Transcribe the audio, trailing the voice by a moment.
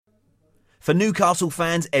For Newcastle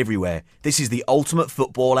fans everywhere, this is the ultimate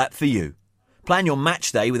football app for you. Plan your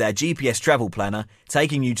match day with our GPS travel planner,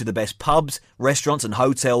 taking you to the best pubs, restaurants and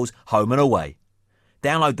hotels, home and away.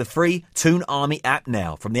 Download the free Toon Army app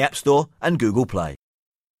now from the App Store and Google Play.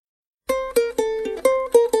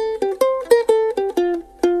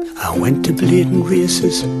 I went to Blaydon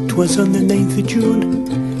Races, 'twas on the 9th of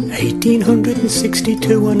June,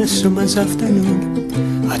 1862 on a summer's afternoon.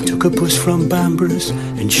 I took a bus from Bamburgh's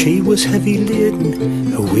and she was heavy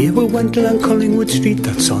laden. Away we went along Collingwood Street,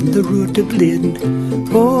 that's on the road to Blaydon.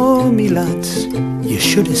 Oh, me lads, you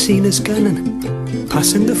should have seen us ganning,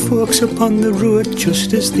 passing the folks upon the road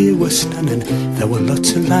just as they were standing. There were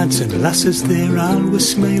lots of lads and lasses there, all with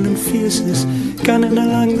smiling faces, ganning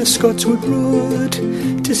along the Scotswood Road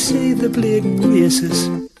to see the Blaydon Races.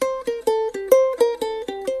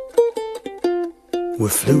 We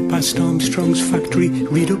flew past Armstrong's factory,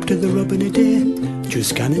 read up to the Robin a day.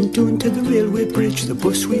 Just ganning down to the railway bridge, the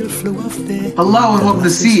bus wheel flew off there. Hello and welcome to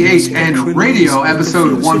CHN Radio,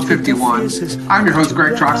 episode 151. I'm your host,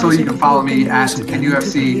 Greg Troxel. You can follow me at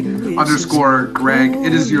NUFC_Greg.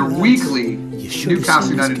 It is your weekly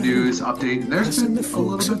Newcastle United news update, and there's been a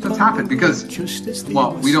little bit that's happened because,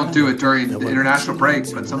 well, we don't do it during the international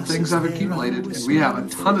break, but some things have accumulated, and we have a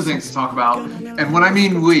ton of things to talk about. And when I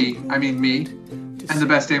mean we, I mean me and the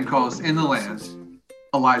best damn co-host in the land,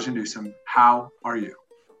 Elijah Newsom. How are you?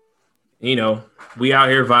 You know, we out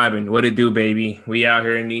here vibing. What it do, baby? We out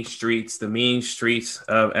here in these streets, the mean streets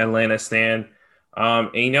of Atlanta Stan.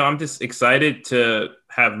 And, you know, I'm just excited to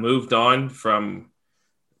have moved on from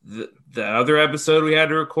the other episode we had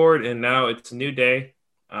to record, and now it's a new day.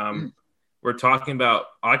 We're talking about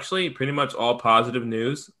actually pretty much all positive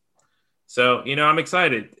news. So, you know, I'm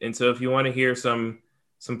excited. And so if you want to hear some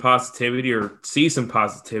positivity or see some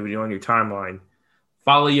positivity on your timeline,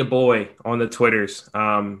 follow your boy on the Twitters.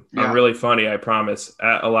 I'm really funny, I promise,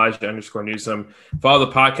 at Elijah_Newsom. Follow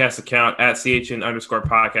the podcast account at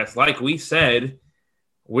CHN_podcast. Like we said,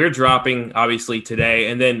 we're dropping obviously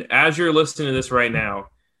today. And then as you're listening to this right now,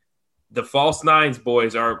 the False Nines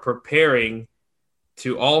boys are preparing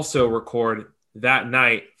to also record that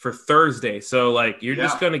night for Thursday. So like you're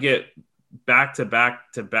just going to get back to back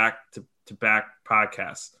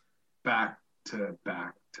podcasts. Back to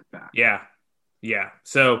back. Yeah.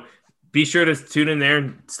 So be sure to tune in there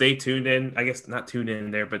and stay tuned in. I guess not tuned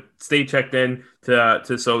in there, but stay checked in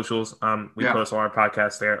to socials. We post all our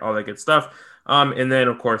podcasts there, all that good stuff. And then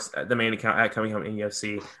of course the main account at Coming Home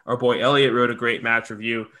NFC. Our boy Elliot wrote a great match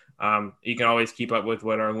review. You can always keep up with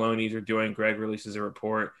what our loanies are doing. Greg releases a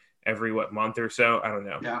report every month or so. I don't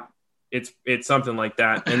know. Yeah. It's something like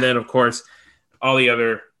that. And then of course all the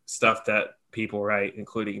other stuff that people write,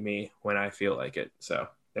 including me, when I feel like it. So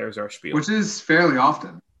there's our spiel. Which is fairly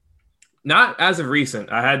often. Not as of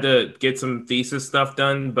recent. I had to get some thesis stuff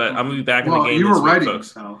done, but I'm going to be back in the game you this were week, writing,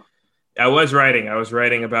 folks. so. I was writing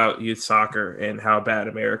about youth soccer and how bad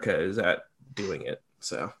America is at doing it.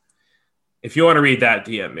 So if you want to read that,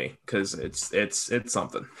 DM me, because it's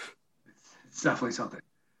something. It's definitely something.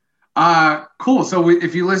 Cool. So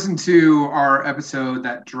if you listen to our episode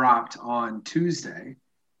that dropped on Tuesday,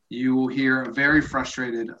 you will hear a very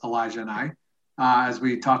frustrated Elijah and I as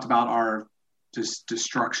we talked about our just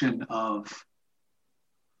destruction of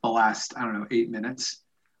the last, 8 minutes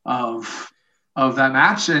of that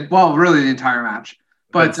match. And well, really the entire match.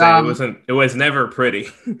 But it was never pretty.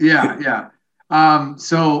 Yeah.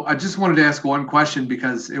 So I just wanted to ask one question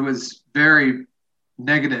because it was very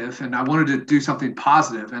negative and I wanted to do something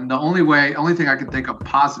positive. And the only thing I can think of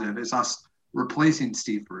positive is us replacing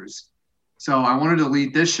Steve Bruce. So I wanted to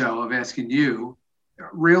lead this show of asking you,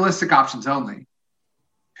 realistic options only,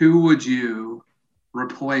 who would you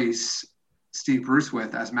replace Steve Bruce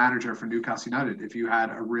with as manager for Newcastle United if you had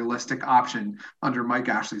a realistic option under Mike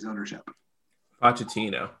Ashley's ownership?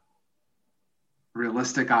 Pochettino.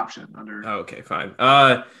 Realistic option under. Oh, okay, fine.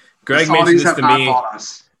 Greg mentioned this to me.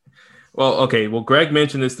 Well, okay. Well, Greg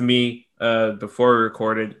mentioned this to me before we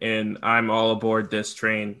recorded, and I'm all aboard this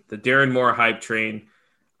train, the Darren Moore hype train.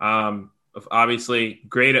 Obviously,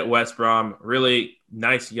 great at West Brom. Really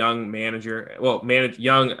nice young manager. Well,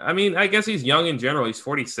 young. I mean, I guess he's young in general. He's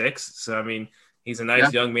 46, so I mean, he's a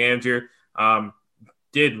nice young manager.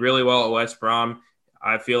 Did really well at West Brom.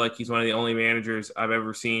 I feel like he's one of the only managers I've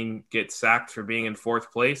ever seen get sacked for being in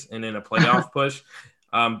fourth place and in a playoff push.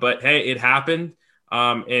 But hey, it happened.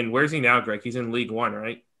 And where's he now, Greg? He's in League One,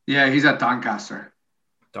 right? Yeah, he's at Doncaster.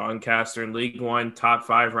 Doncaster in League One, top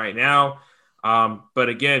 5 right now. But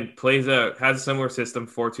again, has a similar system,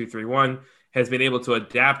 4-2-3-1, has been able to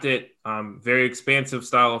adapt it. Very expansive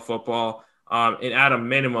style of football. And at a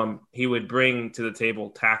minimum, he would bring to the table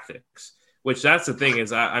tactics. which that's the thing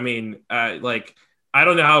is, I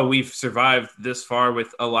don't know how we've survived this far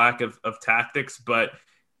with a lack of tactics, but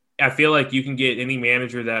I feel like you can get any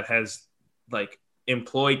manager that has like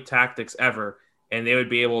employed tactics ever, and they would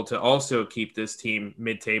be able to also keep this team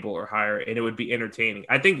mid-table or higher, and it would be entertaining.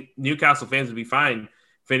 I think Newcastle fans would be fine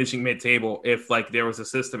finishing mid-table if like there was a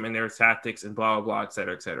system and there was tactics and blah, blah, blah, et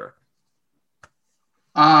cetera, et cetera.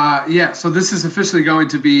 Yeah, so this is officially going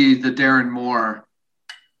to be the Darren Moore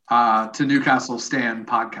to Newcastle Stan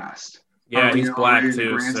podcast. Yeah, he's black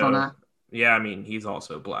too. So, yeah, I mean, he's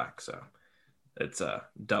also black, so it's a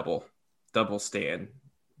double stand.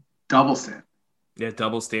 Double stand. Yeah,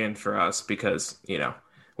 double stand for us because, you know,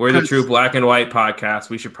 we're the true black and white podcast.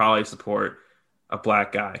 We should probably support a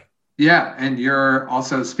black guy. Yeah, and you're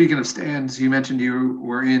also, speaking of stands, you mentioned you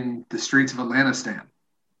were in the streets of Atlanta stand.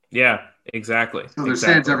 Yeah, exactly. So there's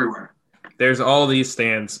stands everywhere. There's all these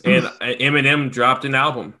stands. And Eminem dropped an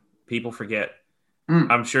album. People forget.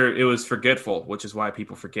 I'm sure it was Forgetful, which is why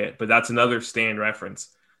people forget. But that's another stand reference.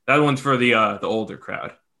 That one's for the older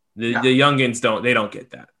crowd. The youngins don't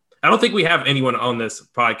get that. I don't think we have anyone on this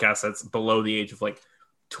podcast that's below the age of like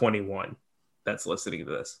 21 that's listening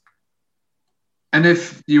to this. And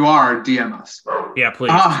if you are, DM us. Yeah,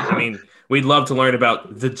 please. I mean, we'd love to learn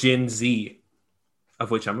about the Gen Z,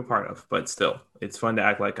 of which I'm a part of, but still, it's fun to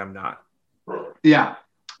act like I'm not. Yeah,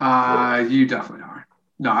 you definitely are.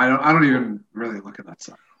 No, I don't even really look at that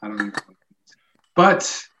stuff. I don't even look at it.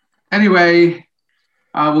 But anyway,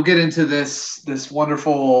 we'll get into this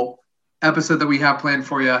wonderful episode that we have planned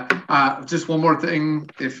for you. Just one more thing.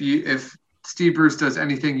 If Steve Bruce does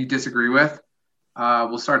anything you disagree with,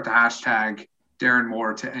 we'll start the hashtag Darren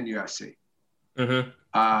Moore to NUFC. Mm-hmm.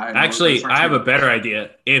 Actually, I have a better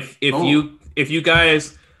idea. If you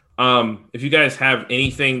guys have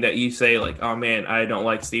anything that you say like, oh man, I don't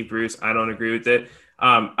like Steve Bruce, I don't agree with it.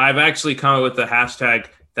 I've actually come up with a hashtag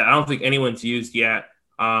that I don't think anyone's used yet.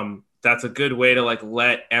 That's a good way to like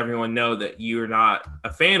let everyone know that you're not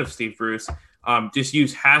a fan of Steve Bruce. Just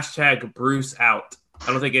use hashtag Bruce out. I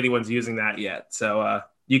don't think anyone's using that yet. So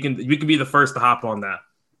we can be the first to hop on that.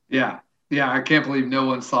 Yeah. Yeah. I can't believe no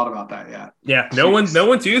one's thought about that yet. Yeah. No one's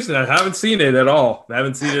using it. I haven't seen it at all.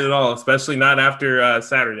 Especially not after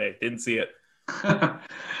Saturday. Didn't see it.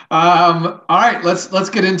 All right, let's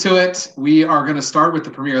get into it. We are going to start with the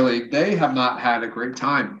Premier League. They have not had a great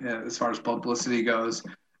time as far as publicity goes.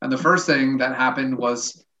 And the first thing that happened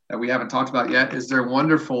was that we haven't talked about yet is their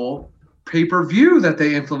wonderful pay-per-view that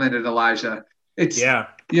they implemented, Elijah. It's, our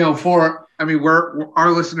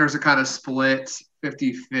listeners are kind of split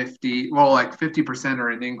 50-50. Well, like 50% are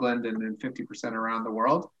in England and then 50% around the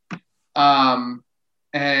world. And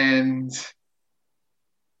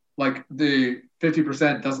like the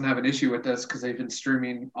 50% doesn't have an issue with this because they've been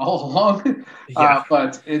streaming all along. Yeah.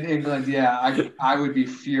 But in England, I would be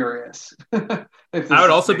furious. I would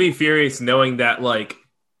also be furious knowing that, like,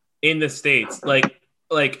 in the States, like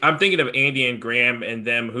I'm thinking of Andy and Graham and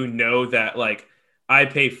them who know that, like, I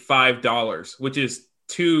pay $5, which is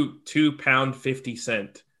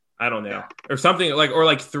 £2.50. I don't know, or something like, or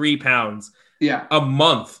like £3 a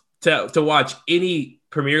month to watch any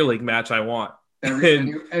Premier League match I want.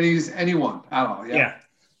 Anyone at all. Yeah.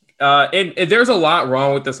 And there's a lot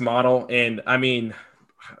wrong with this model. And I mean,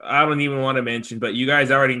 I don't even want to mention, but you guys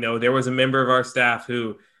already know there was a member of our staff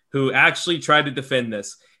who actually tried to defend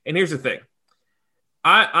this. And here's the thing.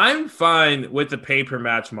 I'm fine with the pay per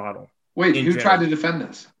match model. Wait, who tried to defend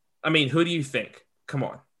this? I mean, who do you think? Come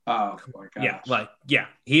on. Oh, my gosh. I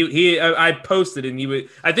posted and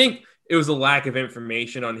I think it was a lack of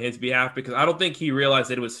information on his behalf because I don't think he realized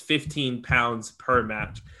that it was £15 per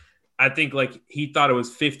match. I think like he thought it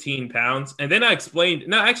was £15. And then I explained,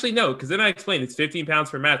 because then I explained it's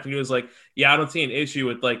 £15 per match. And he was like, yeah, I don't see an issue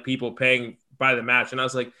with like people paying by the match. And I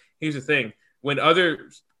was like, here's the thing. When other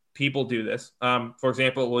people do this, for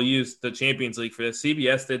example, we'll use the Champions League for this.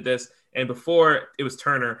 CBS did this. And before it was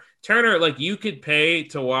Turner, like you could pay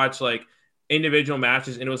to watch like individual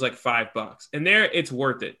matches and it was like $5. And there it's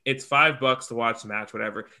worth it. It's $5 to watch the match,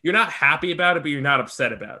 whatever. You're not happy about it, but you're not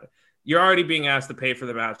upset about it. You're already being asked to pay for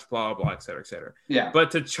the match, blah, blah, blah, et cetera, et cetera. Yeah.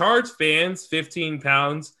 But to charge fans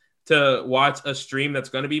 £15 to watch a stream that's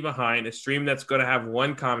going to be behind, a stream that's going to have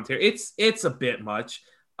one commentary, it's a bit much,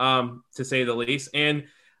 to say the least. And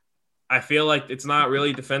I feel like it's not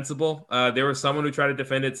really defensible. There was someone who tried to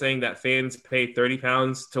defend it saying that fans pay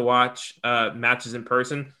 £30 to watch matches in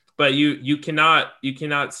person. But you cannot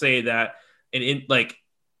say that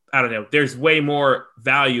I don't know, there's way more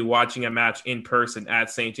value watching a match in person at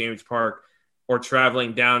St. James Park or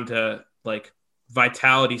traveling down to like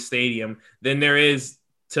Vitality Stadium than there is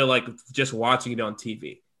to like just watching it on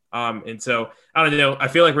TV. And so I don't know. I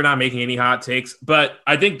feel like we're not making any hot takes, but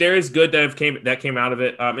I think there is good that came out of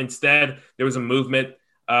it. Instead, there was a movement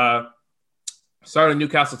started on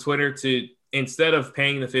Newcastle Twitter to, instead of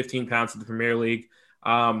paying the £15 to the Premier League,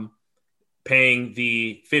 paying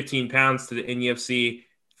the £15 to the NEFC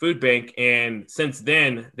Food Bank. And since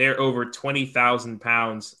then, they're over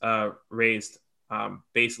 £20,000 raised,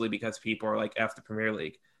 basically because people are like, F the Premier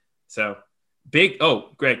League. So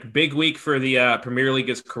Greg, big week for the Premier League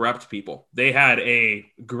is corrupt people. They had a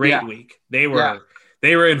great week. They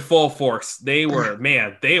were in full force. They were,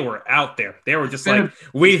 they were out there. They were just like,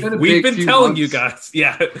 we've been telling you guys.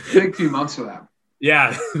 Yeah. Big few months for them.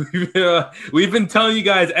 Yeah. We've been telling you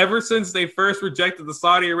guys ever since they first rejected the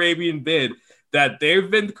Saudi Arabian bid that they've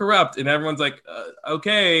been corrupt, and everyone's like,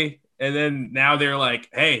 okay. And then now they're like,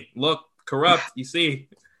 hey, look, corrupt. You see,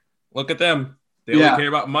 look at them. They only care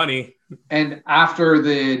about money. And after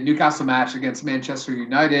the Newcastle match against Manchester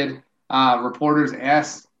United, reporters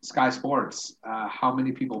asked Sky Sports how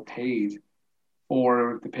many people paid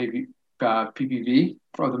for the PPV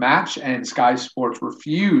for the match, and Sky Sports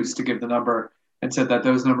refused to give the number and said that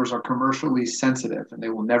those numbers are commercially sensitive and they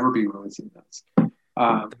will never be releasing those.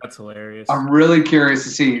 That's hilarious. I'm really curious to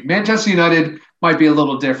see. Manchester United might be a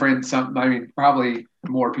little different. Probably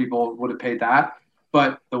more people would have paid that.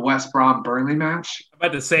 But the West Brom Burnley match, I'm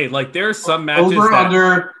about to say, like, there's some matches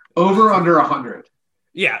over under 100.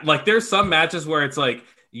 Yeah, like there's some matches where it's like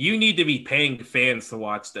you need to be paying fans to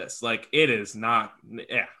watch this. Like, it is not.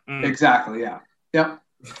 Yeah, exactly. Yeah, yep.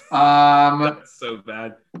 That's so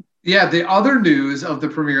bad. Yeah, the other news of the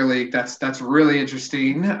Premier League that's really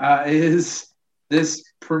interesting is this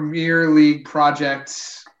Premier League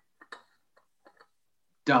project.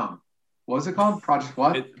 Dumb. What was it called? Project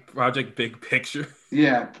what? Project Big Picture.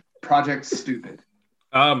 Yeah, Project Stupid.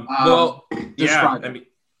 Well, yeah. I mean,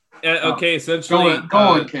 okay. Essentially, go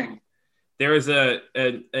on, King. There is an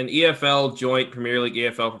EFL joint Premier League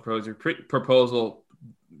EFL proposal,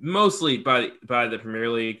 mostly by the Premier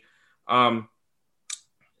League, and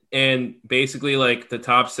basically, like, the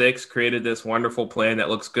top six created this wonderful plan that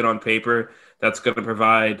looks good on paper. That's going to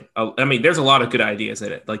provide. There's a lot of good ideas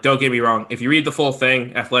in it. Like, don't get me wrong. If you read the full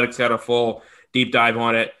thing, Athletic's got a full deep dive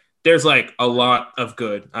on it. There's like a lot of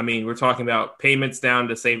good. I mean, we're talking about payments down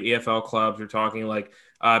to save EFL clubs. We're talking like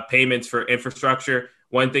payments for infrastructure.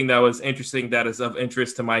 One thing that was interesting that is of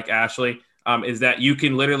interest to Mike Ashley is that you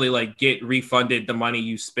can literally like get refunded the money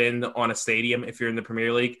you spend on a stadium if you're in the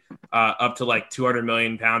Premier League, up to like £200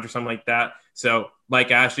 million or something like that. So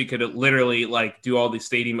Mike Ashley could literally like do all the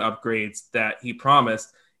stadium upgrades that he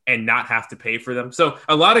promised and not have to pay for them. So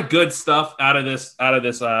a lot of good stuff out of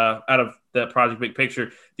the Project Big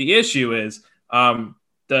Picture. The issue is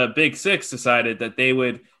the Big Six decided that they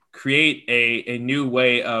would create a new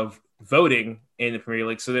way of voting in the Premier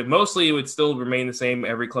League, so that mostly it would still remain the same,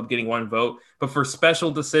 every club getting one vote, but for special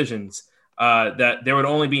decisions, that there would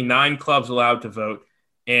only be 9 clubs allowed to vote.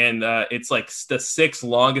 And it's like the 6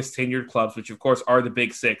 longest tenured clubs, which of course are the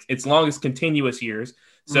Big Six. It's longest continuous years.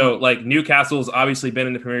 So like Newcastle's obviously been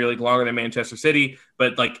in the Premier League longer than Manchester City,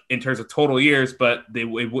 but like in terms of total years, but they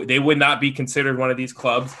would not be considered one of these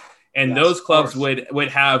clubs. And those clubs would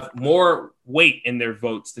have more weight in their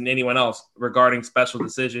votes than anyone else regarding special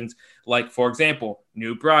decisions, like, for example,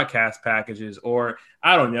 new broadcast packages, or,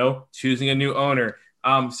 I don't know, choosing a new owner.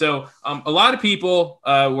 So a lot of people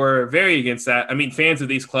were very against that. I mean, fans of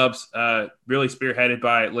these clubs, really spearheaded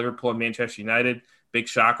by Liverpool and Manchester United. Big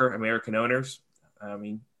shocker, American owners. I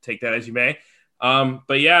mean, take that as you may.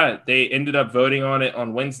 But yeah, they ended up voting on it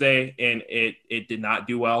on Wednesday, and it did not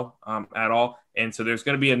do well at all. And so there's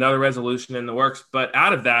going to be another resolution in the works. But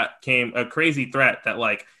out of that came a crazy threat that,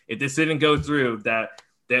 like, if this didn't go through, that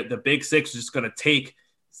the Big Six is just going to take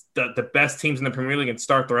the best teams in the Premier League and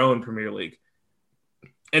start their own Premier League.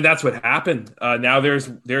 And that's what happened. Now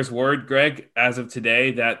there's word, Greg, as of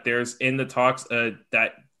today, that there's in the talks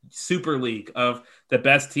that Super League of the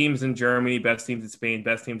best teams in Germany, best teams in Spain,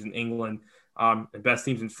 best teams in England, and best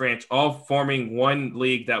teams in France, all forming one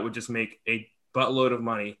league that would just make a buttload of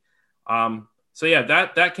money. So yeah,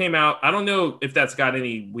 that came out. I don't know if that's got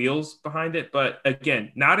any wheels behind it, but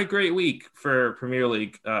again, not a great week for Premier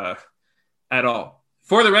League at all.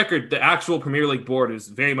 For the record, the actual Premier League board is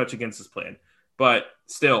very much against this plan, but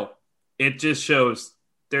still, it just shows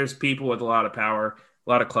there's people with a lot of power, a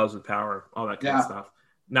lot of clubs with power, all that kind of stuff.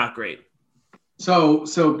 Not great. So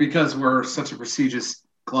because we're such a prestigious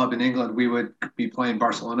club in England, we would be playing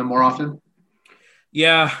Barcelona more often?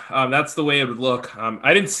 Yeah, that's the way it would look.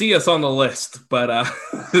 I didn't see us on the list, but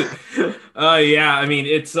yeah, I mean,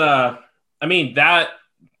 it's that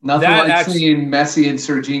Nothing That like actually- seeing Messi and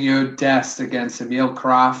Serginho Dest against Emil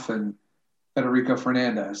Krafth and Federico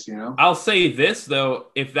Fernandez, you know? I'll say this though,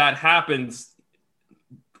 if that happens,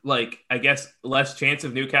 like I guess less chance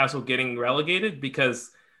of Newcastle getting relegated because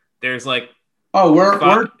there's like Oh,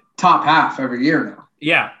 we're top half every year now.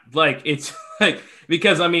 yeah, like it's like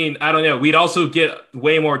because I mean I don't know, we'd also get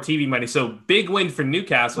way more TV money, so big win for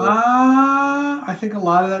Newcastle. I think a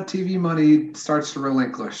lot of that TV money starts to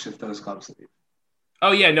relinquish if those clubs leave.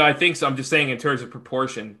 Oh yeah, no, I think so. I'm just saying in terms of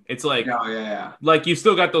proportion, it's like Oh yeah. like you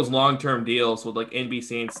still got those long-term deals with like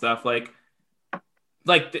NBC and stuff like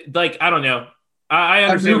I don't know. I That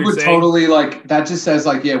understand move what would you're saying. totally like that. Just says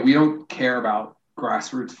like, yeah, we don't care about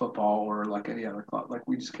grassroots football or like any other club. Like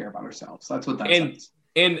we just care about ourselves. That's what that says.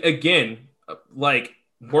 And again, like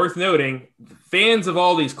worth noting, fans of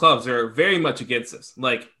all these clubs are very much against this.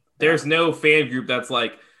 Like there's no fan group that's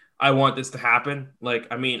like, I want this to happen. Like,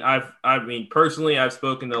 I mean, personally, I've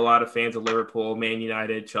spoken to a lot of fans of Liverpool, Man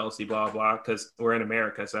United, Chelsea, blah, blah, because we're in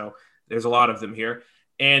America. So there's a lot of them here.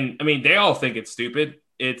 And I mean, they all think it's stupid.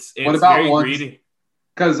 It's What about very ones- greedy.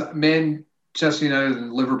 Because Manchester United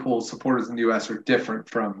and Liverpool supporters in the U.S. are different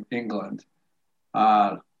from England.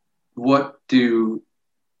 What do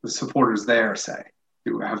the supporters there say?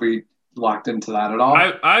 Have we locked into that at all?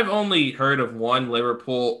 I've only heard of one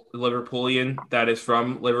Liverpoolian that is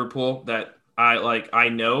from Liverpool that I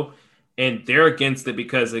know, and they're against it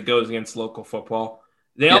because it goes against local football.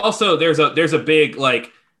 Also there's a big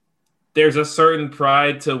like there's a certain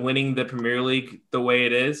pride to winning the Premier League the way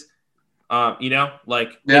it is.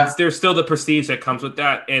 There's still the prestige that comes with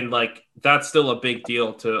that, and like that's still a big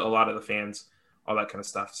deal to a lot of the fans, all that kind of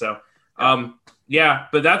stuff. So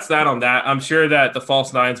but that's that on that. I'm sure that the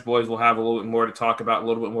False Nines boys will have a little bit more to talk about, a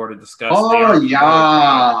little bit more to discuss. Oh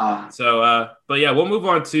yeah. So but yeah, we'll move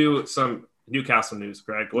on to some Newcastle news,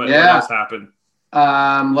 Greg. What else happened?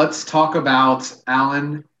 Let's talk about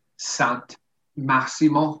Alan Sant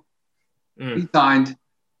Massimo. He signed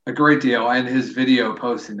a great deal, and his video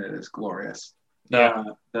posting it is glorious.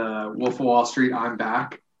 The Wolf of Wall Street, I'm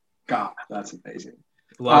back. God, that's amazing.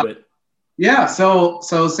 Love it. Yeah, so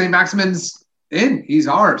St. Maximin's in. He's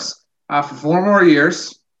ours for 4 more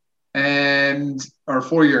years, or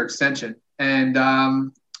 4-year extension. And a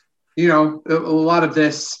lot of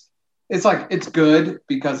this, it's good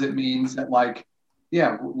because it means that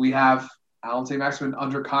we have Alan St. Maximin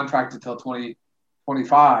under contract until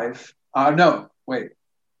 2025. No, wait.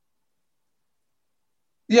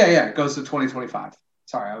 Yeah, it goes to 2025.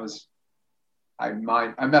 Sorry, I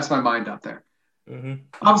messed my mind up there. Mm-hmm.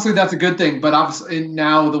 Obviously, that's a good thing, but obviously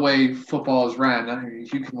now the way football is ran, I mean,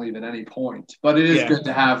 you can leave at any point. But it is good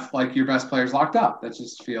to have your best players locked up. That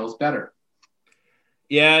just feels better.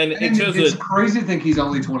 Yeah, and it's crazy to think he's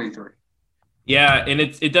only 23. Yeah, and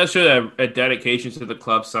it does show a dedication to the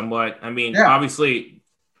club somewhat. I mean, obviously,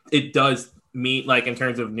 it does mean in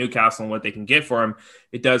terms of Newcastle and what they can get for him,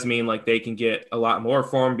 it does mean they can get a lot more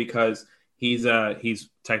for him because he's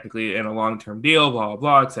technically in a long-term deal, blah,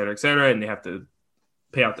 blah, blah, et cetera, and they have to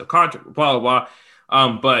pay out the contract, blah, blah,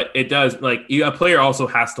 blah. But it does, a player also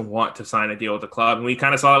has to want to sign a deal with the club. And we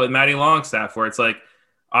kind of saw it with Matty Longstaff, where it's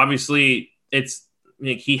obviously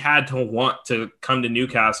he had to want to come to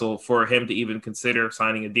Newcastle for him to even consider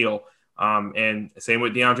signing a deal. And same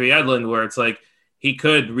with DeAndre Edlund, where it's he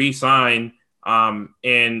could re-sign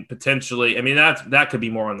and potentially, I mean, that could be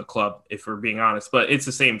more on the club if we're being honest, but it's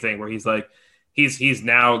the same thing where he's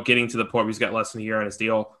now getting to the point where he's got less than a year on his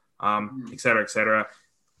deal, et cetera, et cetera.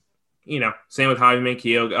 Same with Javi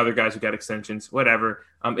Manquillo, other guys who got extensions, whatever.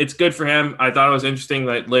 It's good for him. I thought it was interesting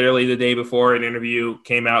that literally the day before an interview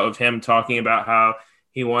came out of him talking about how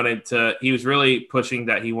he was really pushing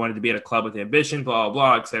that he wanted to be at a club with ambition, blah, blah,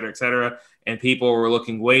 blah, et cetera, et cetera. And people were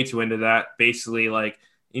looking way too into that. Basically,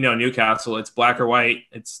 Newcastle, it's black or white.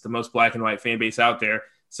 It's the most black and white fan base out there.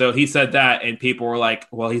 So he said that, and people were like,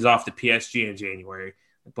 well, he's off to PSG in January,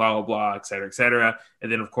 blah, blah, blah, et cetera, et cetera.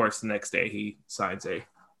 And then, of course, the next day he signs a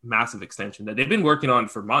massive extension that they've been working on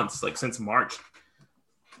for months, since March.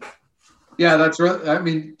 Yeah, that's really, I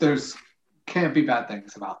mean, there's can't be bad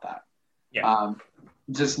things about that. Yeah.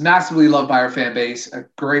 Just massively loved by our fan base, a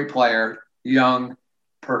great player, young,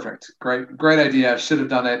 perfect. Great idea. Should have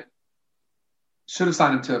done it. Should have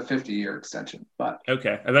signed him to a 50-year extension. But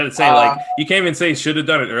okay. I better say, you can't even say should have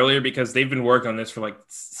done it earlier because they've been working on this for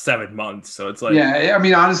 7 months. So it's yeah, I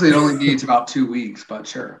mean, honestly, it only needs about 2 weeks, but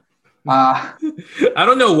sure. I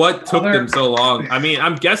don't know what took them so long. I mean,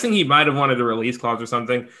 I'm guessing he might have wanted a release clause or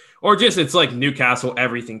something. Or just it's Newcastle,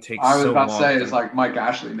 everything takes so long. I was about to say it's like Mike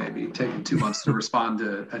Ashley maybe taking 2 months to respond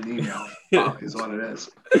to an email is what it is.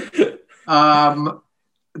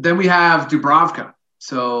 Then we have Dubravka.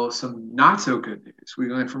 So some not so good news.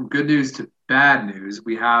 We went from good news to bad news.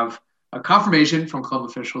 We have a confirmation from club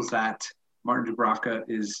officials that Martin Dubravka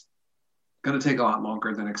is going to take a lot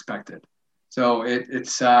longer than expected. So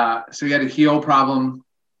so he had a heel problem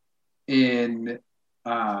in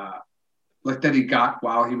that he got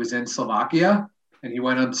while he was in Slovakia, and he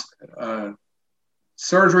went on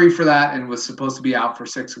surgery for that and was supposed to be out for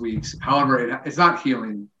 6 weeks. However, it's not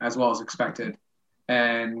healing as well as expected,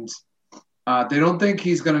 and they don't think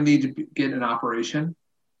he's going to need to get an operation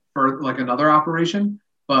for like another operation,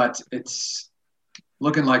 but it's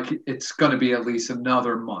looking like it's going to be at least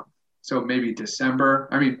another month. So maybe December.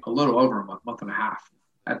 I mean, a little over a month and a half.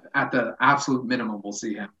 At the absolute minimum, we'll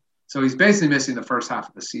see him. So he's basically missing the first half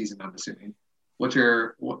of the season, I'm assuming. What's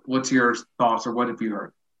your thoughts, or what have you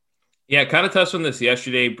heard? Yeah, kind of touched on this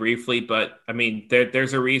yesterday briefly, but I mean,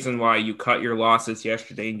 there's a reason why you cut your losses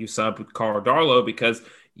yesterday and you subbed with Carl Darlow, because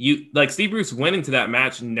Steve Bruce went into that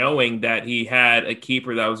match knowing that he had a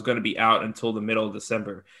keeper that was going to be out until the middle of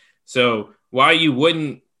December. So why you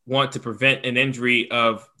wouldn't want to prevent an injury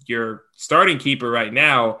of your starting keeper right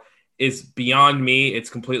now is beyond me. It's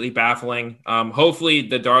completely baffling. Hopefully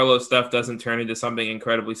the Darlow stuff doesn't turn into something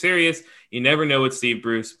incredibly serious. You never know with Steve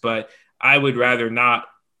Bruce, but I would rather not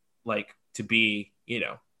to be,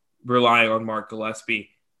 relying on Mark Gillespie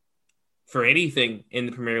for anything in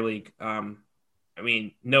the Premier League. I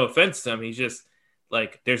mean, no offense to him. He's just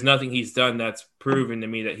there's nothing he's done that's proven to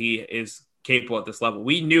me that he is capable at this level.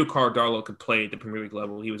 We knew Carl Darlow could play at the Premier League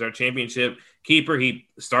level. He was our championship keeper. He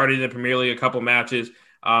started in the Premier League a couple matches,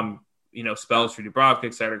 spells for Dubravka,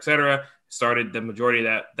 et cetera, started the majority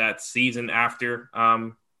of that season after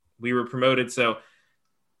we were promoted. So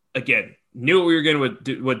again, knew what we were getting with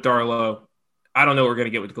Darlow. I don't know what we're going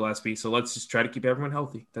to get with Gillespie. So let's just try to keep everyone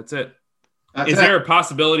healthy. That's it. Is there a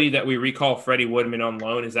possibility that we recall Freddie Woodman on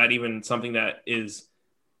loan? Is that even something that is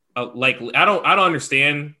likely? I don't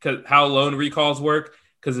understand how loan recalls work,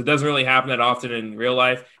 because it doesn't really happen that often in real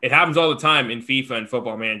life. It happens all the time in FIFA and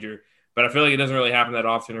Football Manager, but I feel like it doesn't really happen that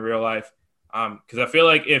often in real life. Because I feel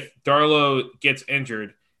like if Darlow gets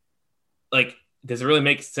injured, does it really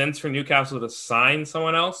make sense for Newcastle to sign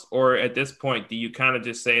someone else? Or at this point, do you kind of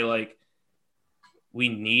just say we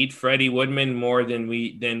need Freddie Woodman more than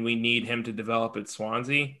we need him to develop at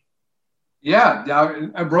Swansea?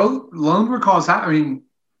 Yeah. I wrote loan recalls. I mean,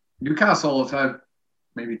 Newcastle have had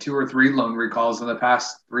maybe 2 or 3 loan recalls in the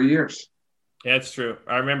past 3 years. Yeah, that's true.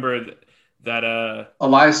 I remember that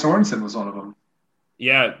Elias Sorensen was one of them.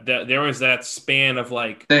 Yeah, there was that span of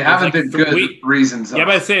they haven't been good reasons. Yeah,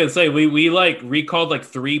 but I'd say it's we recalled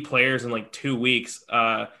 3 players in 2 weeks,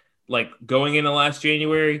 going into last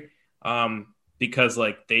January, because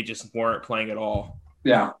they just weren't playing at all.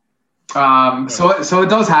 Yeah. So it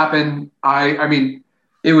does happen. I mean,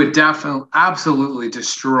 it would definitely absolutely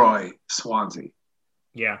destroy Swansea.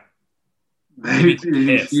 Yeah. They'd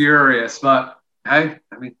be furious, but hey,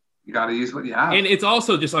 I mean, you got to use what you have. And it's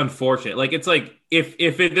also just unfortunate.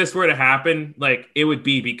 If this were to happen, it would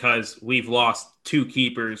be because we've lost 2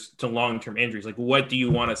 keepers to long-term injuries. What do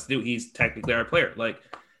you want us to do? He's technically our player.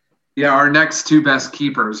 Yeah, our next 2 best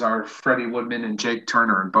keepers are Freddie Woodman and Jake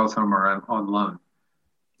Turner, and both of them are on loan.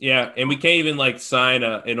 Yeah, and we can't even sign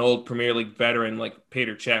an old Premier League veteran like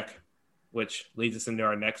Peter Cech, which leads us into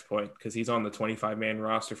our next point, because he's on the 25-man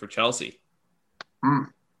roster for Chelsea.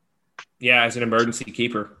 Yeah, as an emergency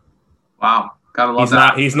keeper. Wow, gotta love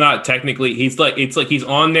that. He's not technically. He's he's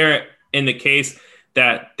on there in the case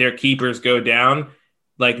that their keepers go down.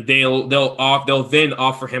 They'll then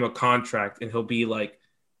offer him a contract, and he'll be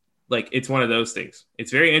it's one of those things.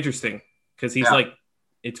 It's very interesting because he's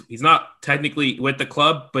he's not technically with the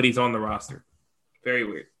club, but he's on the roster. Very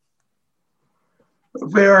weird.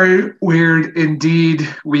 Very weird indeed.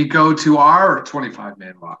 We go to our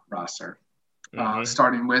 25-man roster,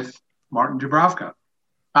 starting with Martin Dubravka.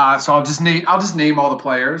 So I'll just name all the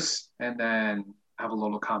players, and then have a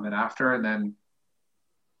little comment after, and then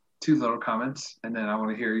 2 little comments, and then I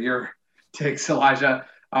want to hear your takes, Elijah.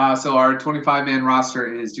 So our 25-man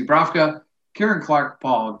roster is Dubravka, Kieran Clark,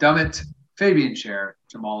 Paul Dummett, Fabian Schär,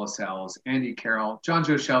 Jamal Lascelles, Andy Carroll,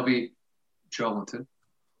 Jonjo Shelvey, Joelinton,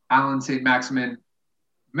 Alan St. Maximin,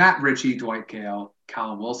 Matt Ritchie, Dwight Gale,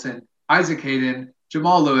 Callum Wilson, Isaac Hayden,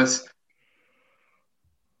 Jamal Lewis.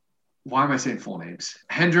 Why am I saying full names?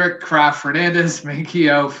 Hendrick, Kraft, Fernandez,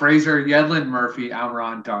 Manquillo, Fraser, Yedlin, Murphy,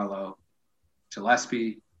 Almiron, Darlow,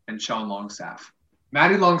 Gillespie, and Sean Longstaff.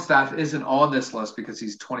 Matty Longstaff isn't on this list because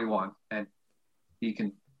he's 21 and he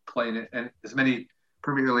can play in as many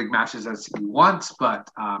Premier League matches as he wants, but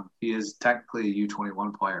he is technically a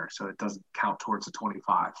U21 player, so it doesn't count towards the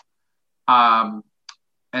 25. And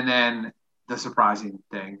then the surprising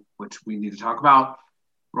thing, which we need to talk about.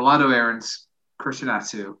 Rolando Aarons, Christian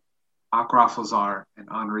Atsu, Akraf Lazar, and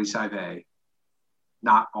Henri Saivet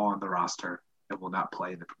not on the roster and will not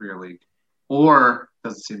play in the Premier League, or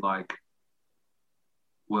doesn't seem like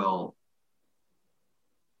will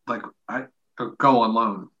go on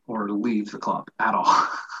loan or leave the club at all.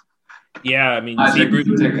 Yeah, I mean,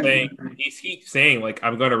 he keeps saying, like,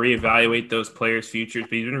 I'm going to reevaluate those players' futures,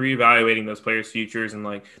 but he's been reevaluating those players' futures, and,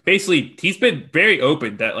 like, basically, he's been very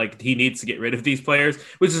open that, like, he needs to get rid of these players,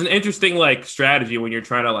 which is an interesting, like, strategy when you're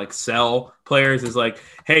trying to, like, sell players, is like,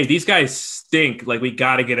 hey, these guys stink, like, we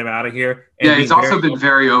got to get them out of here. And yeah, he's also been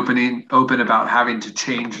very open about having to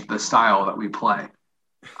change the style that we play,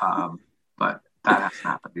 but that hasn't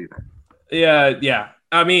happened either. Yeah.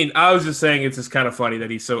 I mean, I was just saying it's just kind of funny that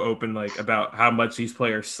he's so open, like, about how much these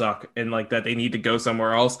players suck and, like, that they need to go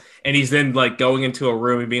somewhere else. And he's then, like, going into a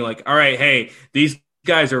room and being like, all right, hey, these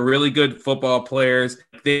guys are really good football players.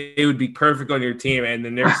 They would be perfect on your team. And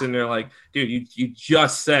then they're sitting there like, dude, you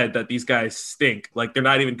just said that these guys stink. Like, they're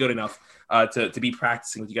not even good enough to be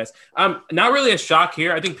practicing with you guys. Not really a shock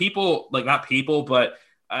here. I think people, like, not people, but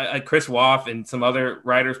Chris Woff and some other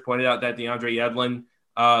writers pointed out that DeAndre Yedlin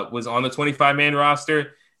was on the 25-man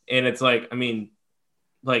roster. And it's like, I mean,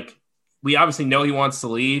 like, we obviously know he wants to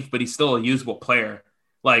leave, but he's still a usable player.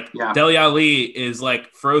 Like, Dele Alli is,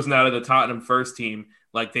 like, frozen out of the Tottenham first team.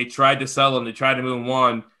 Like, they tried to sell him, they tried to move him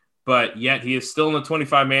on, but yet he is still in the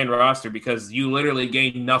 25-man roster because you literally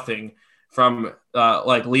gain nothing from,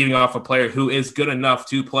 like, leaving off a player who is good enough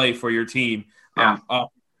to play for your team off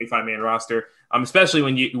the 25-man roster. Especially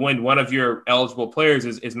when one of your eligible players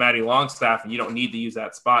is Matty Longstaff, and you don't need to use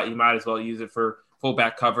that spot. You might as well use it for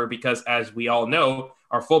fullback cover because, as we all know,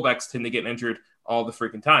 our fullbacks tend to get injured all the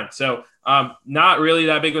freaking time. So not really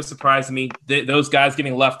that big of a surprise to me. Those guys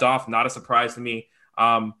getting left off, not a surprise to me.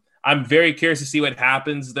 I'm very curious to see what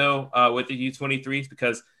happens, though, with the U23s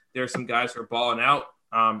because there are some guys who are balling out.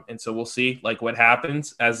 And so we'll see, like, what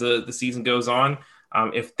happens as the season goes on.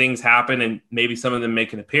 If things happen and maybe some of them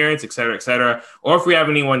make an appearance, et cetera, or if we have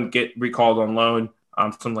anyone get recalled on loan,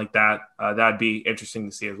 something like that, that'd be interesting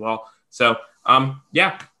to see as well. So,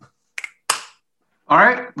 yeah. All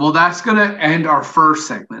right. Well, that's going to end our first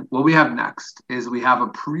segment. What we have next is we have a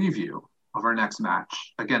preview of our next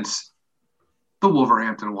match against the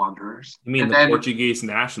Wolverhampton Wanderers. You mean the Portuguese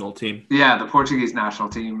national team? Yeah, the Portuguese national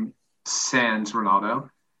team, sans Ronaldo.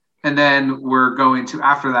 And then we're going to,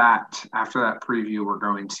 after that preview, we're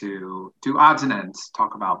going to do odds and ends,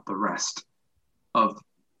 talk about the rest of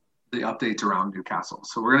the updates around Newcastle.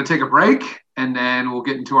 So we're going to take a break, and then we'll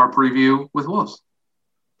get into our preview with Wolves.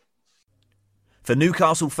 For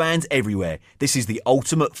Newcastle fans everywhere, this is the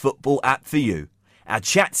ultimate football app for you. Our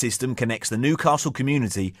chat system connects the Newcastle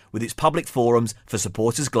community with its public forums for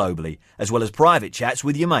supporters globally, as well as private chats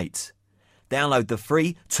with your mates. Download the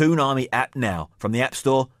free Toonami app now from the App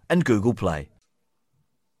Store and Google Play.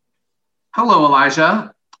 Hello,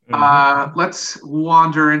 Elijah. Let's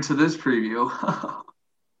wander into this preview.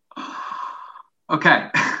 Okay.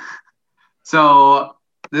 So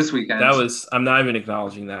this weekend. I'm not even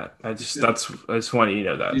acknowledging that. I just wanted you to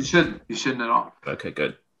know that. You shouldn't at all. Okay,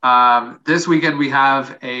 good. This weekend we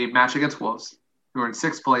have a match against Wolves, who are in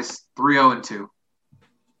sixth place, 3-0-2.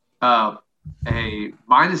 A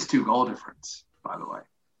 -2 goal difference, by the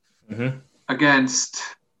way, against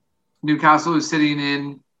Newcastle, who's sitting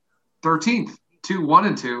in 13th,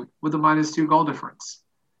 1-2 with a -2 goal difference.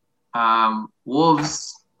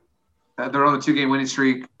 Wolves, they're on a 2-game winning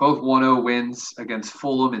streak, both 1-0 wins against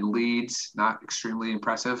Fulham and Leeds, not extremely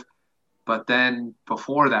impressive. But then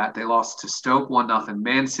before that, they lost to Stoke 1-0,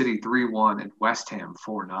 Man City 3-1, and West Ham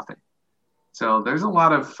 4-0. So there's a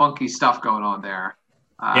lot of funky stuff going on there.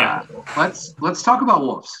 Let's talk about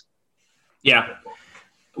Wolves. Yeah.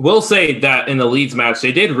 We'll say that in the Leeds match,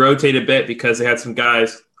 they did rotate a bit because they had some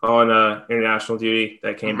guys on international duty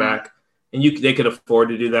that came back. And they could afford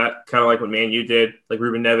to do that, kind of like what Man U did. Like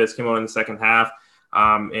Ruben Neves came on in the second half.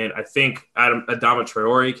 And I think Adama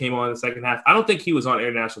Traore came on in the second half. I don't think he was on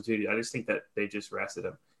international duty. I just think that they just rested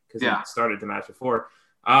him because he started the match before.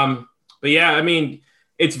 But yeah, I mean,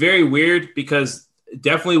 it's very weird because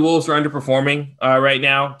definitely Wolves are underperforming right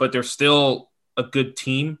now, but they're still a good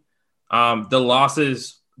team. The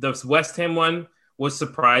losses, the West Ham one was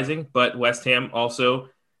surprising, but West Ham also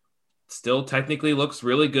still technically looks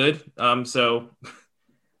really good. So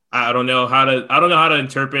I don't know how to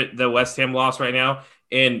interpret the West Ham loss right now.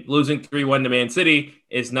 And losing 3-1 to Man City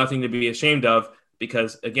is nothing to be ashamed of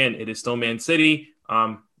because, again, it is still Man City.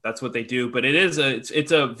 That's what they do. But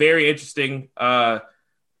it's a very interesting kind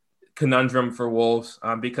conundrum for Wolves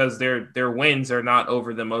because their wins are not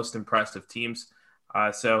over the most impressive teams.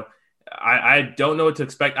 So I don't know what to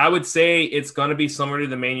expect. I would say it's going to be similar to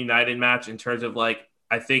the Man United match in terms of like,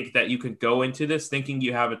 I think that you could go into this thinking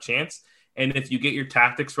you have a chance. And if you get your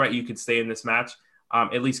tactics right, you could stay in this match.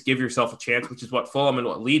 At least give yourself a chance, which is what Fulham and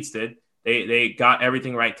what Leeds did. They got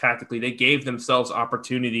everything right tactically. They gave themselves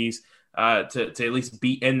opportunities to at least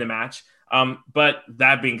be in the match. But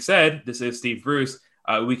that being said, this is Steve Bruce.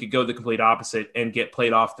 We could go the complete opposite and get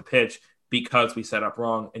played off the pitch because we set up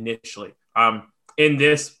wrong initially. In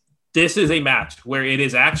this is a match where it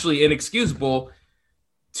is actually inexcusable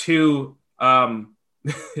to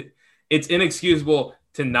it's inexcusable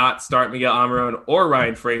to not start Miguel Almiron or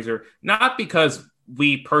Ryan Fraser, not because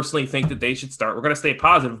we personally think that they should start. We're going to stay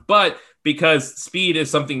positive, but because speed is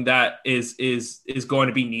something that is going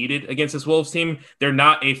to be needed against this Wolves team. They're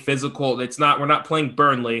not a physical. We're not playing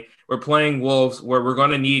Burnley. We're playing Wolves where we're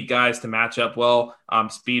going to need guys to match up well,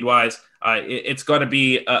 speed wise. It's going to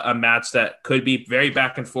be a match that could be very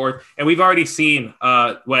back and forth. And we've already seen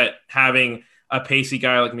what having a pacey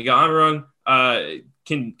guy like Miguel Almiron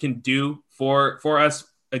can do for us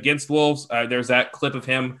against Wolves. There's that clip of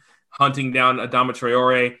him hunting down Adama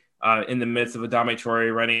Traore in the midst of Adama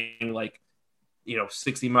Traore running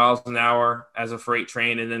 60 miles an hour as a freight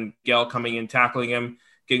train, and then Gell coming in, tackling him,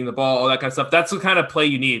 getting the ball, all that kind of stuff. That's the kind of play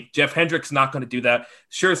you need. Jeff Hendrick's not going to do that.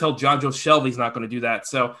 Sure as hell, John Joe Shelby's not going to do that.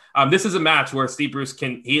 So this is a match where Steve Bruce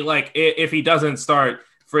if he doesn't start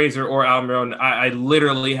Fraser or Almiron, I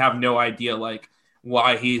literally have no idea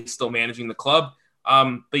why he's still managing the club.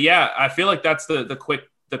 But yeah, I feel like that's the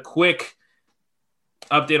quick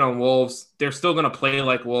update on Wolves. They're still going to play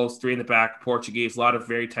like Wolves, three in the back, Portuguese, a lot of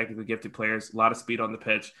very technically gifted players, a lot of speed on the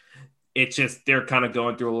pitch. It's just they're kind of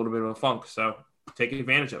going through a little bit of a funk, so take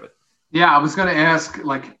advantage of it. Yeah, I was going to ask,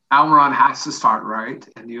 Almiron has to start, right?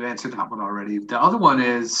 And you answered that one already. The other one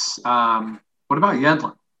is, what about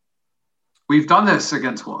Yedlin? We've done this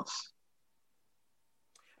against Wolves.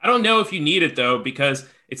 I don't know if you need it, though, because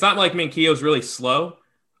it's not like Manquillo's really slow.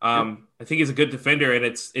 I think he's a good defender, and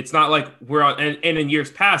it's not like we're on. And in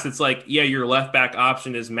years past, it's like, yeah, your left back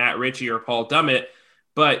option is Matt Ritchie or Paul Dummett,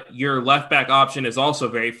 but your left back option is also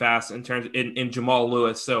very fast in Jamal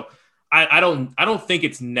Lewis. So I don't think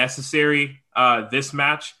it's necessary this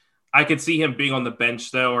match. I could see him being on the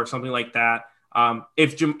bench though, or something like that.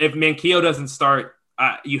 If Manquillo doesn't start,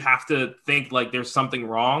 you have to think there's something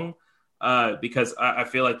wrong. Because I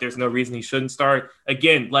feel like there's no reason he shouldn't start.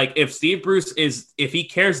 Again, if Steve Bruce if he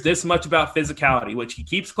cares this much about physicality, which he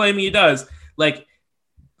keeps claiming he does,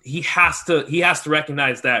 he has to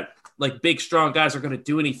recognize that big, strong guys are going to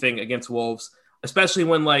do anything against Wolves, especially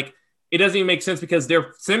when it doesn't even make sense because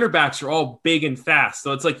their center backs are all big and fast.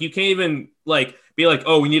 So it's you can't even be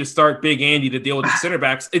oh, we need to start Big Andy to deal with the center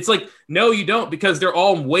backs. It's no, you don't, because they're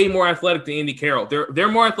all way more athletic than Andy Carroll.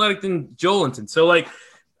 They're more athletic than Joelinton. So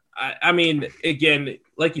I mean, again,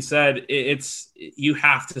 like you said, you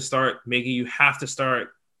have to start Miggy. You have to start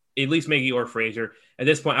at least Miggy or Fraser. At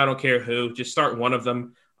this point, I don't care who. Just start one of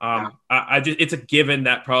them. It's a given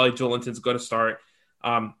that probably Joelinton's going to start.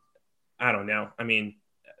 I don't know. I mean,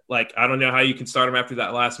 I don't know how you can start him after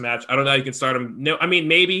that last match. I don't know how you can start him. No, I mean,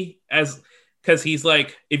 maybe because he's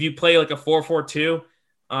if you play a 4-4-2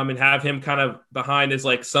 and have him kind of behind as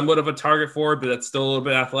somewhat of a target forward, but that's still a little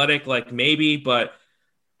bit athletic, maybe, but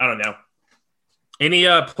I don't know. Any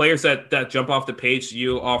players that jump off the page to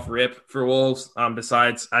you off rip for Wolves?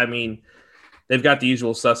 Besides, I mean, they've got the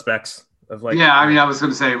usual suspects of Yeah, I mean, I was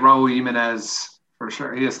going to say Raul Jimenez for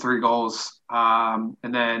sure. He has 3 goals, and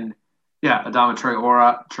then Adama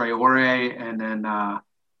Traore, and then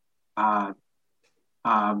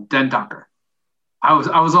Den Dunker. I was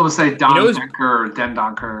almost say Dunker or Den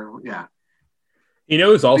Dunker. Yeah.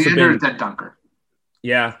 Who's also been Den Dunker.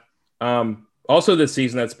 Yeah. Also this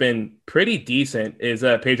season that's been pretty decent is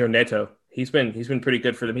Pedro Neto. He's been pretty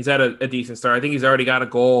good for them. He's had a decent start. I think he's already got a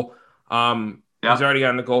goal. He's already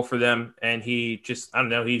gotten a goal for them, and he just, I don't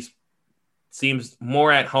know, he's seems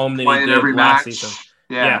more at home than he did last season.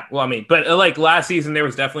 Yeah. Well, I mean, but last season there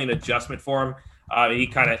was definitely an adjustment for him. He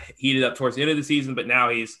kind of heated up towards the end of the season, but now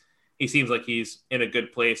he seems like he's in a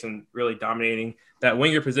good place and really dominating that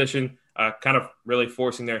winger position. Kind of really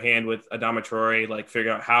forcing their hand with Adama Traore,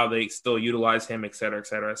 figure out how they still utilize him, et cetera, et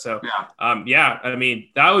cetera. So, I mean,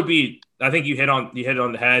 that would be, I think you hit on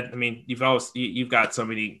the head. I mean, you've got so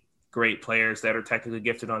many great players that are technically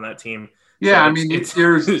gifted on that team. Yeah. So I mean, it's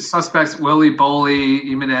your suspects, Willy Boley,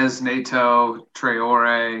 Jimenez, Neto,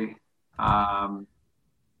 Traore.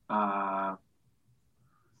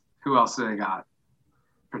 Who else do they got?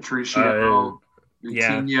 Patricio,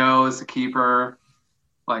 Coutinho is the keeper.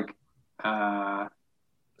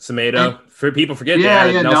 Semedo. For people forget they Yeah,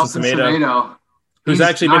 added Nelson Semedo, who's He's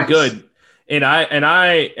actually nice. been good. And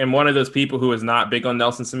I am one of those people who is not big on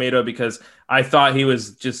Nelson Semedo because I thought he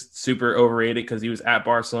was just super overrated because he was at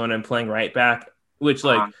Barcelona and playing right back, which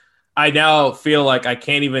I now feel like I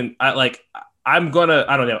can't even I don't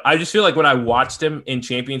know. I just feel like when I watched him in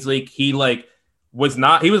Champions League, he was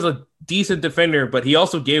a decent defender, but he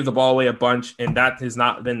also gave the ball away a bunch, and that has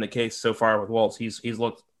not been the case so far with Wolves. He's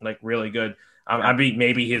looked like really good. I mean,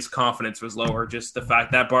 maybe his confidence was lower, just the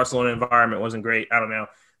fact that Barcelona environment wasn't great. I don't know.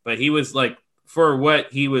 But he was for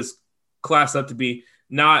what he was classed up to be,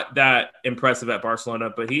 not that impressive at Barcelona,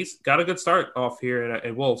 but he's got a good start off here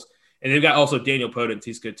at Wolves. And they've got also Daniel Podence.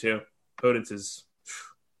 He's good too. Podence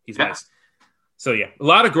he's nice. So yeah, a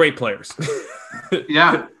lot of great players.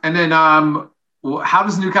 Yeah. And then how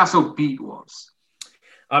does Newcastle beat Wolves?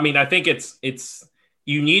 I mean, I think it's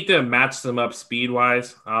you need to match them up speed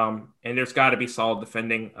wise. And there's got to be solid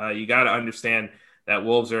defending. You got to understand that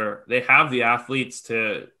Wolves they have the athletes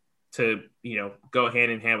to go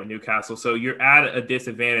hand in hand with Newcastle. So you're at a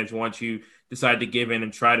disadvantage once you decide to give in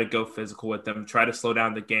and try to go physical with them, try to slow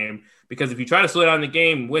down the game. Because if you try to slow down the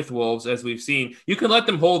game with Wolves, as we've seen, you can let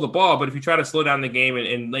them hold the ball, but if you try to slow down the game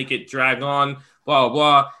and make it drag on, blah,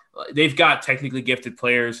 blah, they've got technically gifted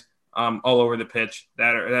players all over the pitch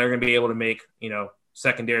that are going to be able to make,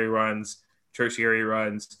 secondary runs, tertiary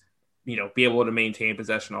runs, be able to maintain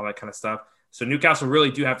possession, all that kind of stuff. So Newcastle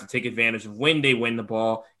really do have to take advantage of when they win the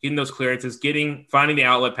ball, getting those clearances, finding the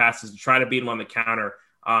outlet passes to try to beat them on the counter,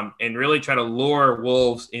 and really try to lure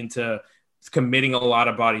Wolves into committing a lot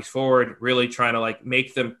of bodies forward, really trying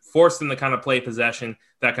to force them to kind of play possession,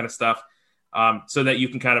 that kind of stuff, so that you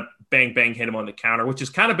can kind of bang, hit them on the counter, which has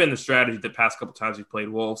kind of been the strategy the past couple times we've played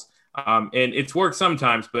Wolves. And it's worked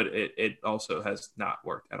sometimes, but it also has not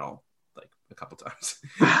worked at all, a couple times.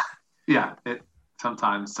 Yeah, it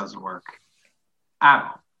sometimes doesn't work at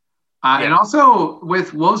all. And also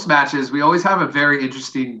with Wolves matches, we always have a very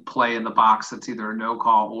interesting play in the box that's either a no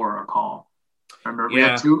call or a call. Remember, we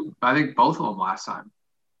had two, I think both of them last time,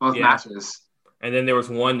 both matches. And then there was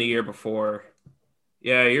one the year before.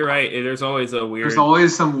 Yeah, you're right. There's always There's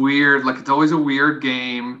always some weird, it's always a weird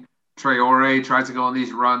game. Traore tries to go on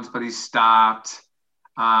these runs, but he's stopped.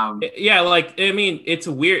 It's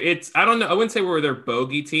weird. I don't know. I wouldn't say we're their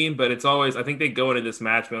bogey team, but it's always, I think they go into this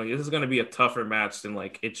match being this is going to be a tougher match than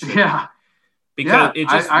it should. Yeah. Because it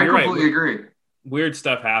just, I completely agree. Weird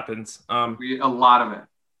stuff happens. A lot of it.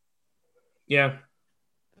 Yeah.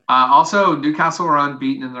 Also, Newcastle are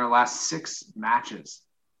unbeaten in their last 6 matches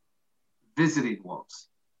visiting Wolves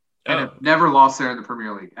and have never lost there in the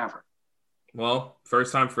Premier League ever. Well,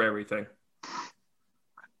 first time for everything.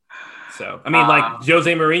 So, I mean,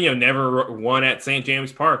 Jose Mourinho never won at St.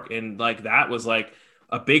 James Park, and that was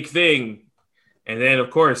a big thing. And then, of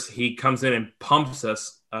course, he comes in and pumps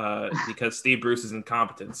us because Steve Bruce is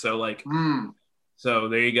incompetent. So, so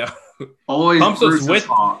there you go. Always pumps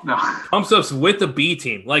us with the B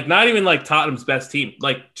team, not even Tottenham's best team,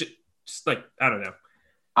 just I don't know.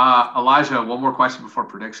 Elijah, one more question before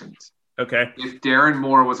predictions. Okay. If Darren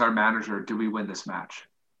Moore was our manager, do we win this match?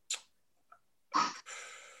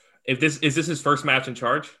 Is this his first match in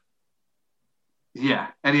charge? Yeah,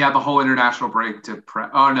 and he had the whole international break to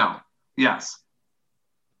prep. Oh no, yes,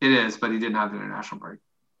 it is, but he didn't have the international break.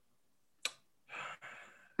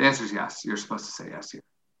 The answer is yes. You're supposed to say yes here.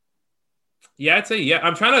 Yeah, I'd say yeah. I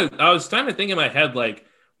was trying to think in my head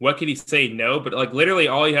what could he say no, but literally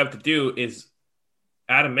all you have to do is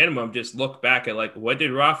at a minimum just look back at what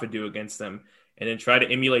did Rafa do against them, and then try to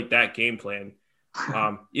emulate that game plan.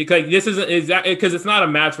 This isn't exactly because it's not a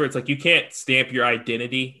match where it's you can't stamp your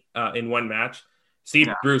identity in one match. Steve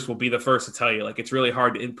Bruce will be the first to tell you it's really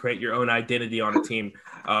hard to imprint your own identity on a team.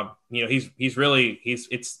 He's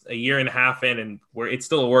it's a year and a half in, and it's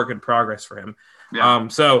still a work in progress for him. Yeah.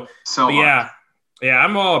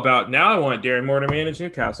 I'm all about now. I want Darren Moore to manage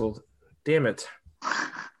Newcastle. Damn it,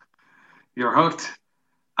 you're hooked.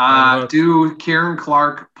 Do Kieran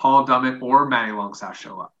Clark, Paul Dummett, or Matty Longstaff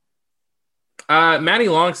show up? Matty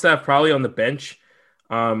Longstaff probably on the bench.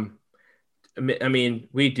 I mean,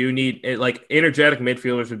 we do need energetic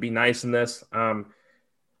midfielders would be nice in this.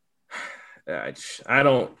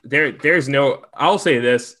 There's no. I'll say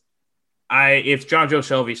this: if John Joe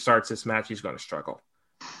Shelby starts this match, he's going to struggle.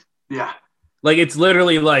 Yeah, it's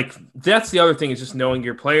literally that's the other thing is just knowing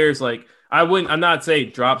your players. I'm not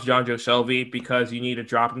saying drops John Joe Shelby because you need to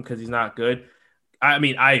drop him because he's not good. I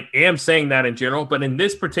mean, I am saying that in general, but in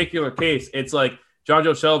this particular case, it's John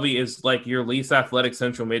Joe Shelby is your least athletic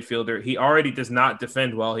central midfielder. He already does not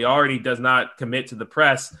defend well. He already does not commit to the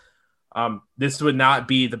press. This would not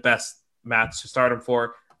be the best match to start him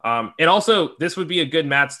for. And also, this would be a good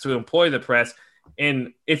match to employ the press.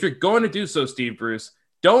 And if you're going to do so, Steve Bruce,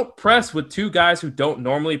 don't press with two guys who don't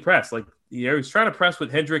normally press. Like, he's trying to press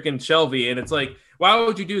with Hendrick and Shelby, and it's like, why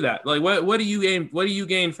would you do that? Like, what do you gain? What do you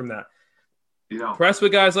gain from that? Press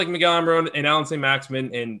with guys like Miguel Almiron and Alan St.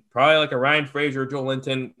 Maximin, and probably like a Ryan Frazier, Joel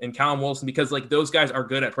Linton, and Callum Wilson, because like those guys are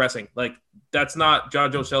good at pressing. Like, that's not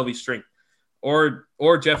John Joe Shelby's strength, or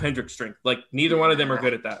Jeff Hendrick's strength. Like, neither one of them are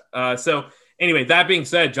good at that. So anyway, that being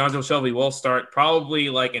said, John Joe Shelby will start probably,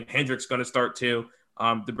 like, and Hendrick's going to start too,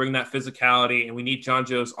 to bring that physicality. And we need John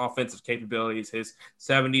Joe's offensive capabilities, his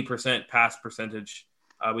 70% pass percentage.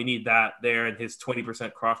 We need that there, and his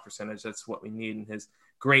 20% cross percentage. That's what we need, and his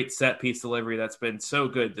great set piece delivery that's been so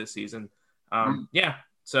good this season. Yeah.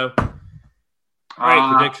 So, all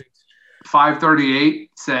right, predictions.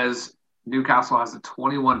 538 says Newcastle has a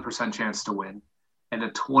 21% chance to win and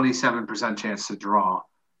a 27% chance to draw,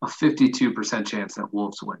 a 52% chance that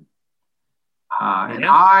Wolves win. And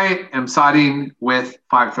I am siding with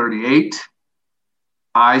 538.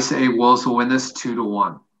 I say Wolves will win this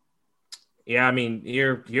 2-1. Yeah, I mean,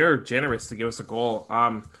 you're generous to give us a goal.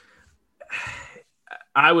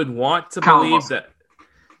 I would want to believe that.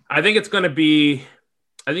 I think it'll be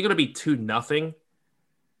 2-0.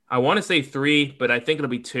 I want to say 3, but I think it'll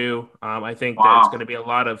be 2. I think that it's going to be a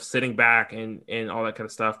lot of sitting back and all that kind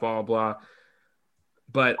of stuff, blah, blah, blah.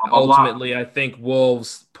 But ultimately, I think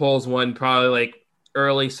Wolves pulls one probably like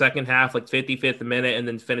early second half, like 55th minute, and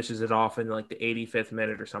then finishes it off in like the 85th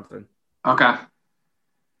minute or something. Okay.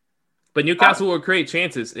 But Newcastle will create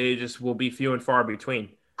chances. It just will be few and far between.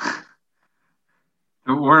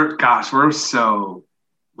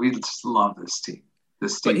 We just love this team.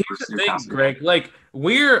 This team. But here's the thing, Greg. Like,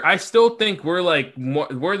 I still think we're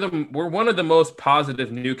one of the most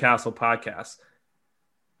positive Newcastle podcasts.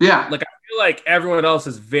 Yeah. Like, I feel like everyone else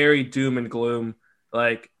is very doom and gloom.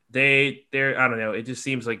 Like, they're I don't know. It just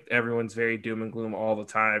seems like everyone's very doom and gloom all the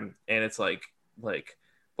time, and it's like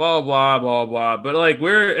blah blah blah blah. But like,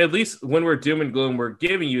 we're, at least when we're doom and gloom, we're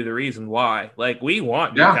giving you the reason why. Like, we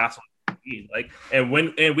want Newcastle to be, like, and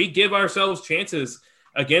we give ourselves chances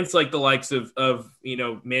against like the likes of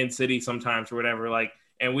Man City sometimes or whatever, like,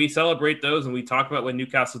 and we celebrate those and we talk about what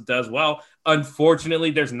Newcastle does well.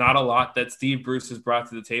 Unfortunately, there's not a lot that Steve Bruce has brought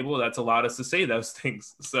to the table that's allowed us to say those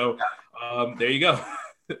things. So there you go.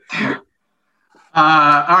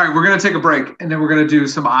 All right, we're going to take a break, and then we're going to do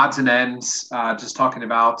some odds and ends, just talking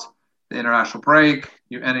about the international break,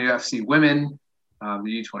 NAFC women,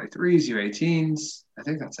 the U23s, U18s. I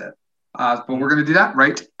think that's it. But we're going to do that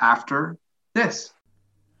right after this.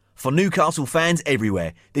 For Newcastle fans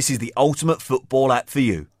everywhere, this is the ultimate football app for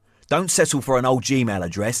you. Don't settle for an old Gmail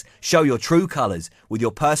address. Show your true colours with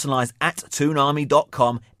your personalised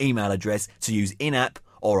 @toonarmy.com email address to use in-app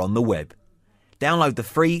or on the web. Download the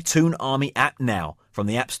free Toon Army app now from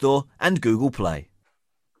the App Store and Google Play.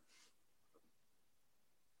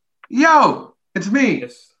 Yo, it's me.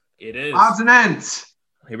 Yes, it is. Odds and ends.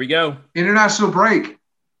 Here we go. International break.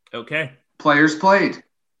 Okay. Players played.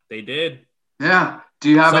 They did. Yeah. Do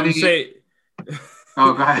you have any?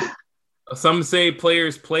 Oh, go ahead. Some say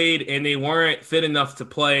players played and they weren't fit enough to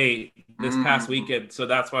play this past weekend, so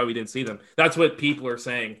that's why we didn't see them. That's what people are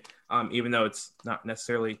saying, even though it's not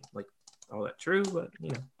necessarily like all that true, but you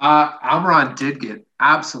know. Almiron did get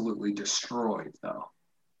absolutely destroyed, though.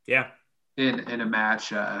 Yeah. In a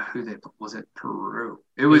match, was it Peru?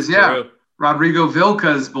 It was Peru. Rodrigo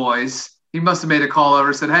Vilca's boys. He must have made a call over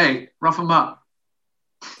and said, "Hey, rough him up.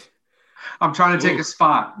 I'm trying to take a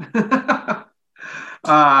spot."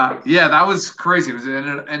 Yeah, that was crazy. It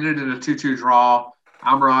ended in a 2-2 draw.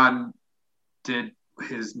 Almiron did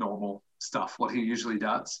his normal stuff, what he usually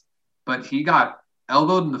does, but he got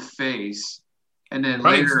elbowed in the face, and then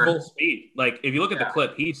later full speed. Like, if you look at the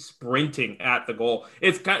clip, he's sprinting at the goal.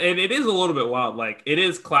 It is a little bit wild. Like, it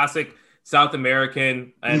is classic South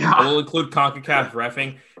American, and we'll include CONCACAF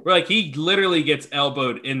reffing, where like he literally gets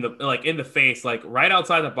elbowed in the face, like right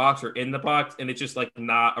outside the box or in the box, and it's just like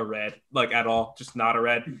not a red, like at all, just not a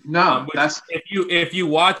red. No, that's if you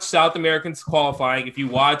watch South Americans qualifying, if you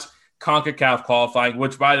watch CONCACAF qualifying,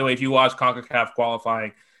 which by the way, if you watch CONCACAF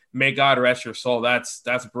qualifying, may God rest your soul. That's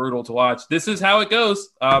brutal to watch. This is how it goes.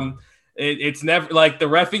 It's never like the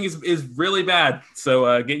reffing is really bad,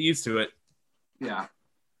 so get used to it. Yeah.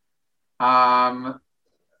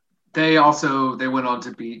 They went on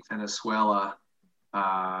to beat Venezuela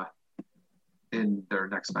in their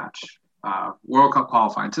next match, World Cup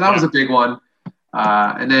qualifying. So that was a big one.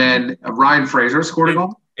 And then Ryan Fraser scored a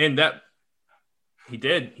goal. And that he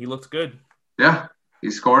did. He looked good. Yeah,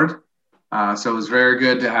 he scored. So it was very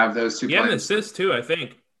good to have those two. He had an assist too, I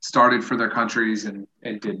think. started for their countries and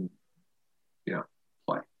didn't,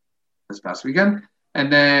 play this past weekend.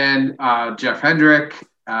 And then Jeff Hendrick,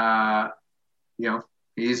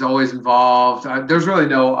 he's always involved. There's really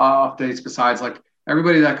no updates besides like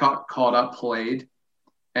everybody that got called up played,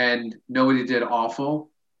 and nobody did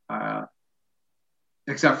awful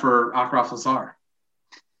except for Akraf Lazar.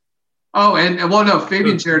 Oh, and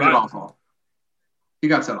Fabian Cher did awful. He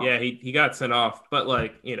got sent off. Yeah, he got sent off. But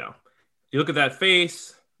you look at that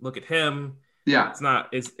face, look at him. Yeah.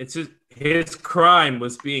 It's just his crime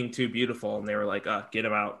was being too beautiful, and they were like, get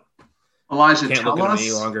him out. Elijah, can't look at him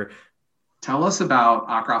any longer. Tell us about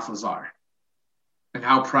Akraf Lazar and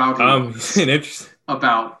how proud he was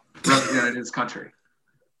about representing his country.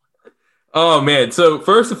 Oh man! So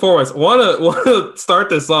first and foremost, want to start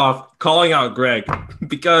this off calling out Greg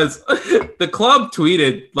because the club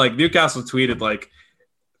tweeted, like Newcastle tweeted, like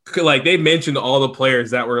they mentioned all the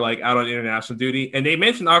players that were like out on international duty, and they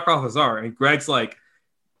mentioned Akraf Lazar, and Greg's like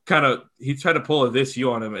he tried to pull a this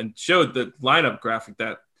you on him and showed the lineup graphic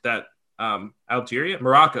that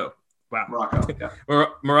Morocco. Wow. Morocco, yeah.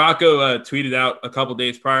 Morocco tweeted out a couple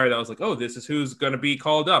days prior that was like, oh, this is who's going to be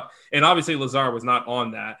called up. And obviously Lazar was not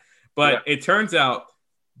on that. But It turns out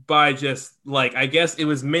by just like, I guess it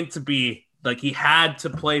was meant to be like he had to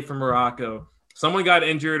play for Morocco. Someone got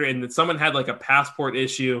injured and someone had like a passport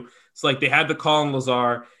issue. So like they had to call in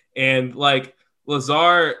Lazar. And like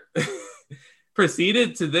Lazar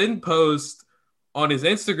proceeded to then post on his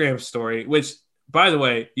Instagram story, which – by the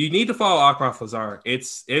way, you need to follow Akraf Lazar.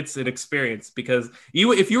 It's an experience because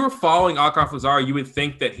if you were following Akraf Lazar, you would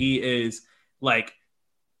think that he is like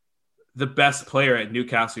the best player at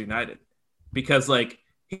Newcastle United because like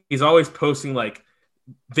he's always posting like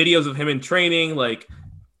videos of him in training, like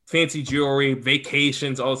fancy jewelry,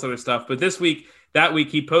 vacations, all this other stuff. But that week,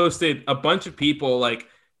 he posted a bunch of people like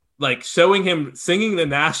showing him singing the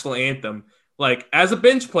national anthem, like as a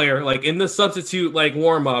bench player, like in the substitute like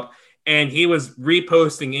warm up. And he was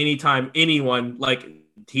reposting anytime anyone, like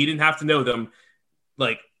he didn't have to know them,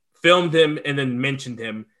 like filmed him and then mentioned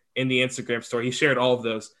him in the Instagram story. He shared all of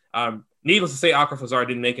those. Needless to say, Akraf Lazar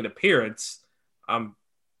didn't make an appearance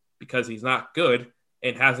because he's not good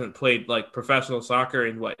and hasn't played like professional soccer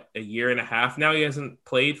in a year and a half now. He hasn't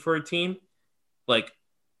played for a team like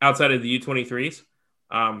outside of the U23s.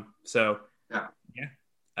 Not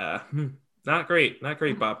great,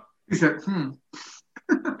 Bob. He said,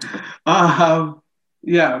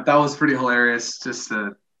 yeah, that was pretty hilarious just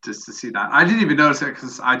to see that. I didn't even notice it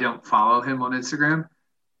because I don't follow him on Instagram.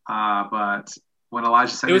 But when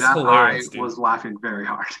Elijah said that, I was laughing very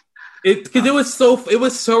hard. Because it was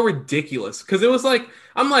so ridiculous. Because it was like,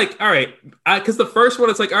 I'm like, all right, because the first one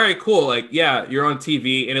it's like, all right, cool, like yeah, you're on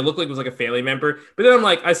TV, and it looked like it was like a family member. But then I'm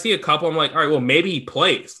like, I see a couple, I'm like, all right, well maybe he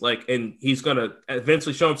plays, like, and he's gonna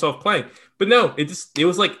eventually show himself playing. But no, it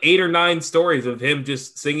was like 8 or 9 stories of him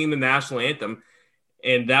just singing the national anthem,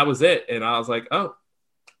 and that was it. And I was like, oh,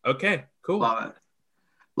 okay, cool, love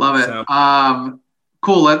it. So,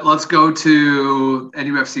 cool. Let's go to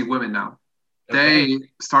NUFC women now. Okay. They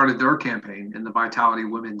started their campaign in the Vitality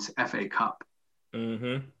Women's FA Cup.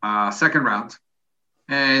 Second round.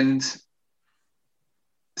 And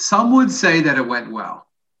some would say that it went well.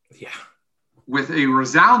 Yeah. With a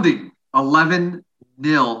resounding 11-0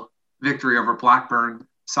 victory over Blackburn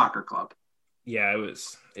Soccer Club. Yeah, it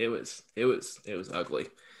was ugly.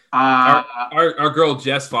 Our girl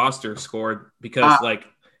Jess Foster scored because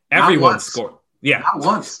everyone scored. Yeah, not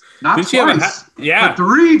once, not twice. But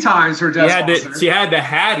 3 times for Jess Foster. She had the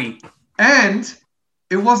Hattie, and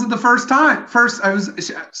it wasn't the first time.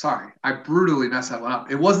 I brutally messed that one up.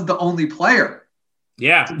 It wasn't the only player.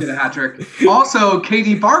 Yeah, to get a hat trick. Also,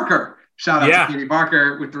 Katie Barker. Shout out to Katie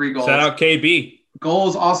Barker with 3 goals. Shout out KB.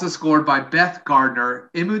 Goals also scored by Beth Gardner,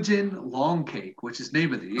 Imogen Longcake, which is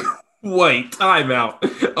name of the year. Wait, time out.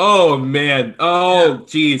 Oh man. Oh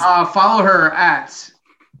geez. Follow her at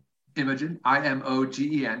Imogen,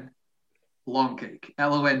 IMOGEN, Longcake,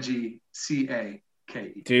 LONGCAKE.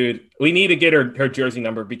 Dude, we need to get her jersey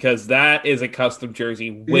number because that is a custom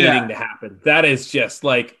jersey waiting to happen. That is just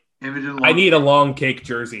like, I need a long cake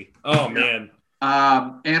jersey. Oh, man.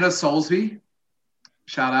 Anna Soulsby,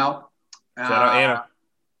 shout out. Shout out Anna.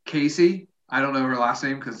 Casey, I don't know her last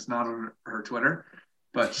name because it's not on her Twitter,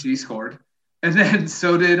 but she scored. And then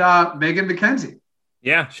so did Megan McKenzie.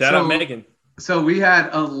 Yeah, shout out Megan. So we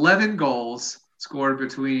had 11 goals scored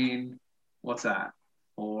between, what's that?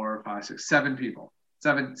 4, 5, 6, 7 people.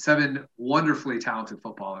 Seven wonderfully talented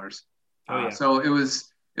footballers. So it was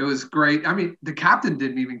great. I mean, the captain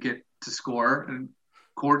didn't even get to score. And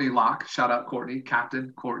Courtney Locke, shout out Courtney,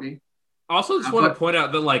 Captain Courtney. Also, just want to point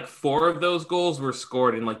out that like 4 of those goals were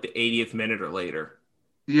scored in like the 80th minute or later.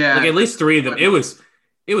 Yeah, like at least 3 of them. It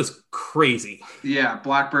was crazy. Yeah,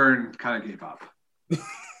 Blackburn kind of gave up.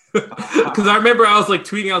 Because I remember I was like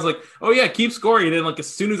tweeting, I was like, "Oh yeah, keep scoring." And then like as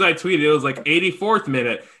soon as I tweeted, it was like 84th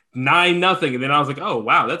minute, 9-0, and then I was like, "Oh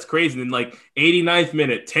wow, that's crazy." And then like 89th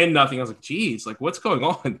minute, 10-0. I was like, "Geez, like what's going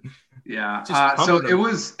on?" Yeah. So it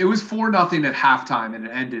was 4-0 at halftime, and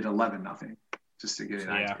it ended 11-0. Just to get an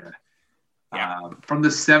idea. Yeah. From the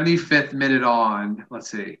 75th minute on, let's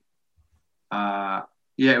see.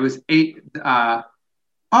 It was 8. Yeah.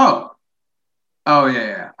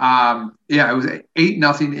 It was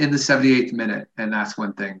 8-0 in the 78th minute, and that's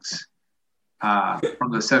when things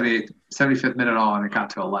from the 75th minute on, it got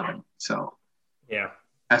to 11. So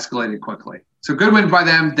escalated quickly. So good win by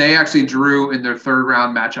them. They actually drew in their third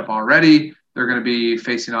round matchup already. They're going to be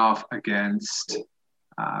facing off against.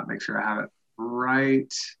 Make sure I have it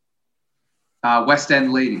right. West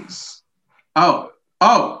End Ladies.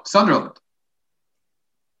 Sunderland.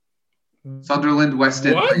 Sunderland, West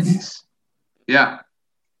End Ladies. Yeah.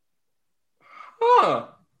 Huh.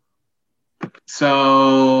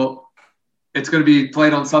 So it's going to be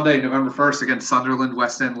played on Sunday, November 1st against Sunderland,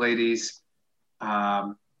 West End Ladies.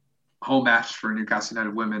 Home match for Newcastle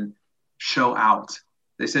United women. Show out.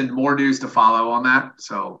 They said more news to follow on that,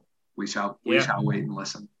 so we shall wait and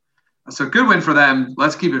listen. So good win for them.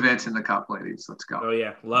 Let's keep advancing the cup, ladies. Let's go. Oh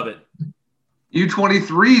yeah, love it.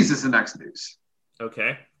 U23s is the next news.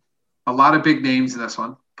 Okay. A lot of big names in this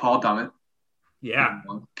one. Paul Dummett. Yeah.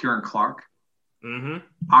 Kieran Clark. Mm-hmm.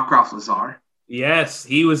 Akrof Lazar. Yes,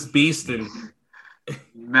 he was beasting.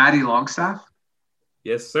 Maddie Longstaff.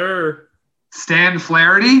 Yes, sir. Stan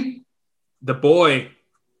Flaherty. The boy.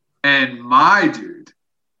 And my dude,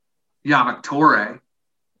 Yannick Torre,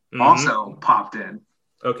 also popped in.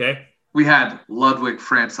 Okay. We had Ludwig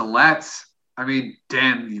Francelette. I mean,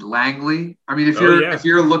 Danny Langley. I mean, if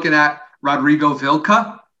you're looking at Rodrigo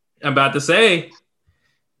Vilca. I'm about to say.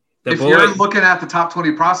 You're looking at the top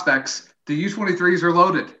 20 prospects, the U23s are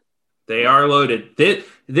loaded. They are loaded.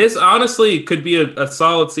 This honestly could be a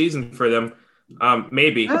solid season for them.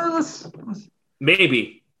 Maybe.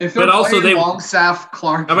 Maybe. If they're playing Longstaff,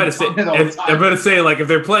 Clark, I'm about to say, like, if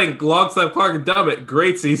they're playing Longstaff, Clark, and Dummett,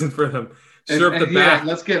 great season for them. Yeah,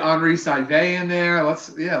 let's get Henri Saivet in there. Let's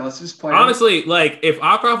just play. Honestly, like, if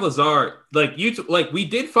Akrof Lazar, we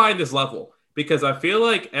did find this level because I feel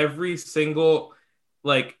like every single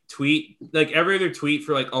tweet, like every other tweet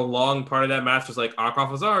for like a long part of that match was like Akrof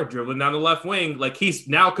Lazar dribbling down the left wing. Like he's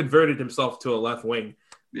now converted himself to a left wing.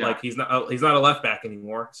 Yeah. Like he's not a left back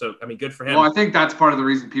anymore. So I mean, good for him. Well, I think that's part of the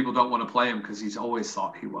reason people don't want to play him because he's always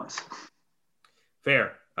thought he was.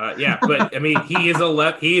 Fair, yeah, but I mean, he is a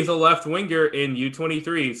left winger in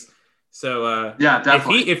U23s. So yeah,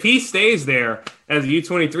 definitely. If he stays there as a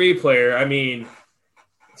U23 player, I mean,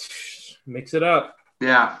 mix it up.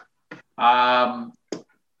 Yeah.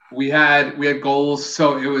 We had goals.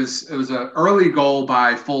 So it was an early goal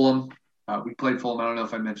by Fulham. We played Fulham. I don't know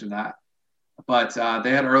if I mentioned that. But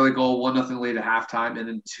they had an early goal, 1-0 lead at halftime, and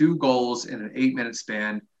then 2 goals in an 8-minute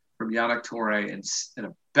span from Yannick Torre and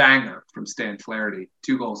a banger from Stan Flaherty.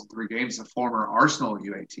 2 goals in 3 games. A former Arsenal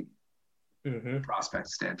U18 prospect,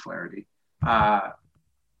 Stan Flaherty. That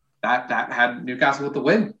had Newcastle with the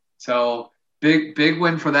win. So big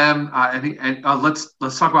win for them.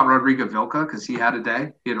 Let's talk about Rodrigo Vilca because he had a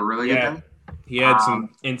day. He had a really good day. He had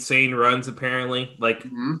some insane runs apparently.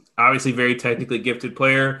 Obviously, very technically gifted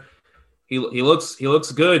player. He looks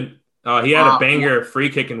good. He had a banger free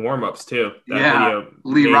kick in warm-ups too. Video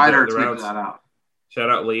Lee Ryder tweeted that out. Shout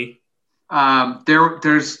out Lee.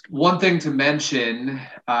 There's one thing to mention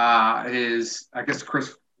is I guess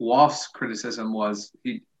Chris Woff's criticism was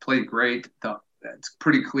he played great. It's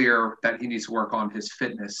pretty clear that he needs to work on his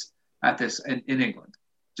fitness at this in England.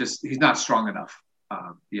 Just he's not strong enough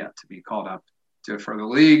yet to be called up to a further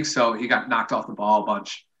league. So he got knocked off the ball a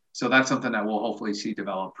bunch. So that's something that we'll hopefully see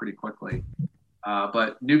develop pretty quickly.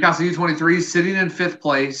 But Newcastle U23 sitting in 5th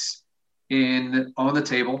place on the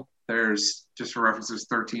table. There's, just for reference, there's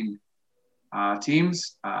 13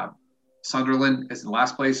 teams. Sunderland is in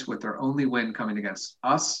last place with their only win coming against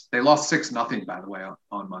us. They lost 6-0, by the way,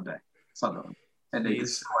 on Monday, Sunderland. And they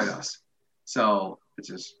destroyed us. So it's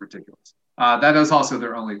just ridiculous. That is also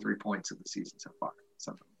their only 3 points of the season so far.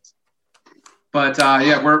 Sunderland. But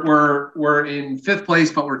we're in 5th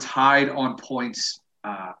place, but we're tied on points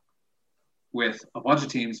with a bunch of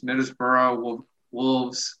teams: Middlesbrough,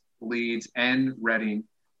 Wolves, Leeds, and Reading.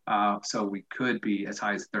 So we could be as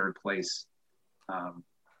high as 3rd place.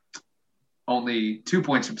 Only 2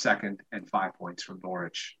 points from 2nd and 5 points from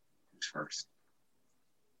Norwich, who's 1st.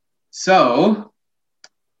 So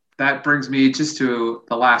that brings me just to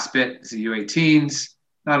the last bit, the U18s.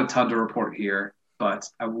 Not a ton to report here, but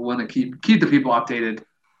I want to keep the people updated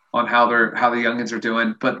on how the youngins are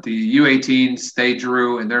doing. But the U18s, they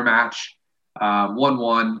drew in their match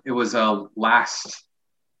 1-1. It was a last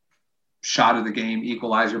shot of the game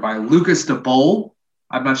equalizer by Lucas de Bolle.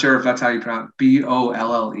 I'm not sure if that's how you pronounce it.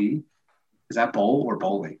 Bolle. Is that Bowl or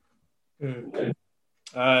Bowley?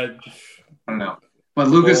 I don't know. But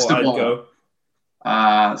Lucas de Bolle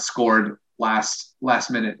scored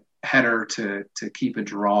last minute header to keep a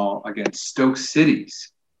draw against Stoke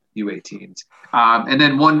City's U18s. And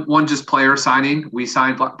then one just player signing. We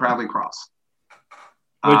signed Bradley Cross,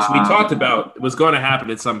 which we talked about was going to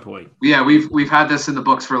happen at some point. Yeah, we've had this in the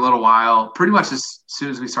books for a little while. Pretty much as soon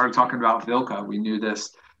as we started talking about Vilca, we knew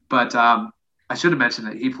this. But I should have mentioned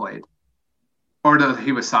that he played, or that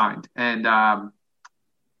he was signed, and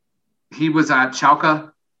he was at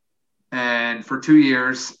Schalke and for 2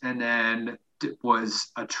 years, and then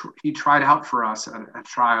he tried out for us at a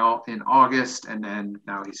trial in August, and then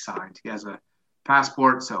now he's signed. He has a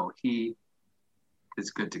passport, so he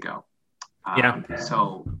is good to go.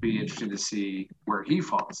 So be interesting to see where he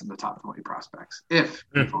falls in the top 20 prospects, if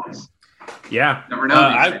he falls. Yeah. Never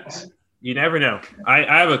know. You never know.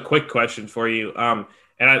 I have a quick question for you. And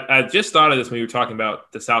I just thought of this when you were talking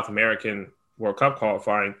about the South American World Cup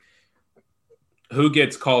qualifying. Who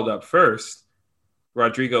gets called up first,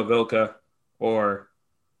 Rodrigo Vilca or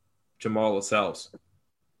Jamal Lascelles,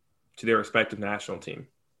 to their respective national team?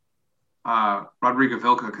 Rodrigo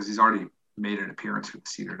Vilca, because he's already made an appearance for the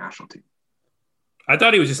senior national team. I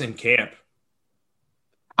thought he was just in camp.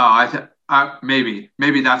 Oh, maybe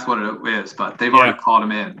that's what it is, but they've already called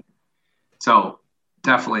him in. So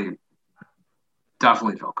definitely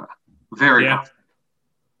Vilca. Very confident.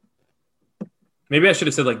 Maybe I should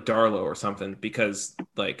have said like Darlow or something, because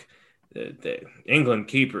like the England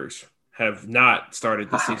keepers have not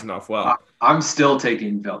started the season off well. I'm still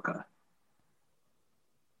taking Vilca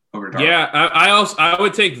over Darlow. Yeah, I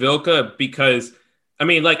would take Vilca because, I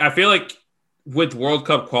mean, like, I feel like with World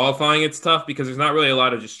Cup qualifying, it's tough because there's not really a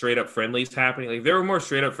lot of just straight up friendlies happening. Like, if there were more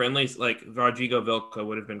straight up friendlies, like Rodrigo Vilca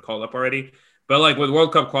would have been called up already. But like with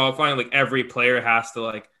World Cup qualifying, like every player has to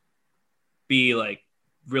like be like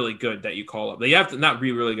really good that you call up. They have to not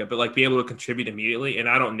be really good, but like be able to contribute immediately. And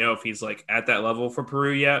I don't know if he's like at that level for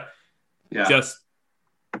Peru yet. Yeah. Just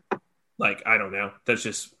like, I don't know. That's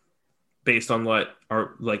just based on what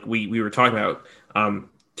our, like we were talking about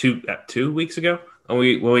 2 weeks ago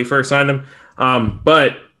when we first signed him.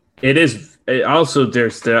 But there's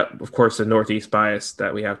of course the Northeast bias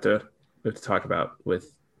that we have to talk about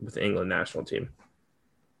with the England national team.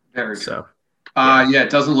 Very good. So it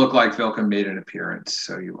doesn't look like Vilca made an appearance,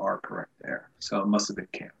 so you are correct there. So it must have been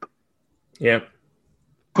camp. Yeah.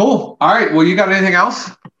 Cool. All right. Well, you got anything else?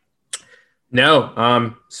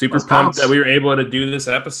 No. Super pumped that we were able to do this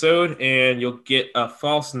episode, and you'll get a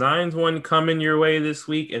False Nines one coming your way this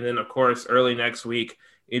week. And then, of course, early next week,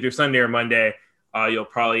 either Sunday or Monday, you'll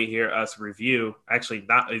probably hear us review. Actually,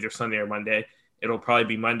 not either Sunday or Monday. It'll probably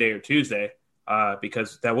be Monday or Tuesday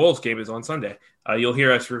because that Wolves game is on Sunday. You'll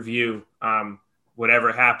hear us review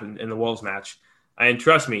whatever happened in the Wolves match. And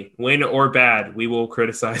trust me, win or bad, we will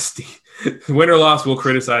criticize Steve. Win or loss, we'll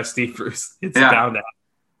criticize Steve Bruce. It's down to.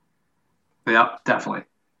 Yep, definitely.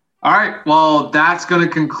 All right. Well, that's going to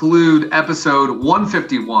conclude episode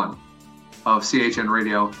 151 of CHN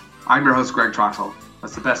Radio. I'm your host, Greg Troxel.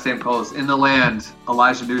 That's the best damn co-host in the land,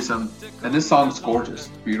 Elijah Newsom. And this song's gorgeous.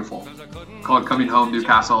 Beautiful. Called Coming Home,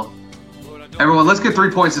 Newcastle. Everyone, let's get 3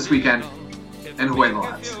 points this weekend. And away the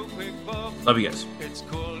lads. Love you guys. It's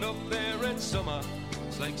cold up there in summer.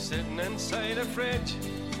 It's like sitting inside a fridge.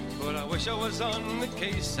 But I wish I was on the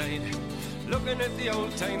quayside, looking at the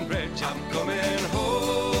old town bridge. I'm coming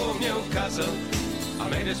home, Newcastle. I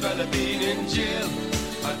might as well have been in jail.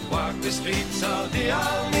 I'd walk the streets all day.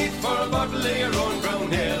 I'll need for a bottle of your own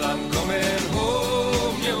brown ale. I'm coming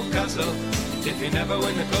home, Newcastle. If you never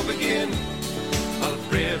win the club again, I'll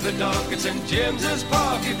brave the dark at St. James's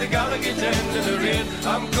Park if the Gallagher end in the rain.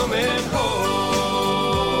 I'm coming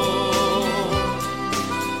home.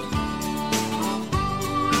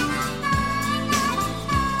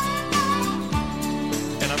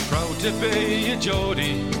 And I'm proud to be a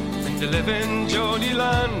Geordie and to live in Geordie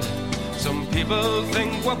land. Some people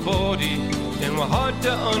think we're bawdy and we're hard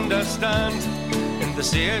to understand, and they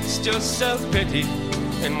say it's just self-pity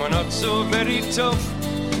and we're not so very tough,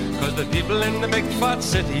 cause the people in the big fat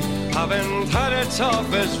city haven't had it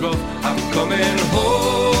tough as rough. I'm coming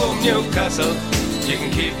home, Newcastle. You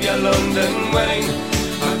can keep your London wine.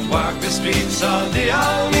 I'd walk the streets all day,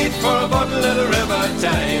 I'll meet for a bottle of the River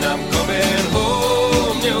Tyne. I'm coming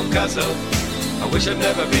home, Newcastle, I wish I'd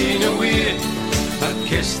never been away. I'd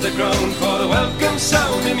kiss the ground for the welcome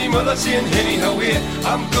sound and me mother saying, anyhow,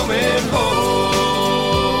 I'm coming home.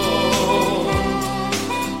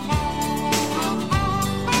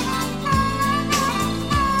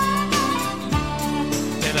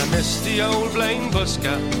 Then I miss the old blind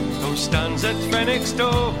busker who stands at Fenwick's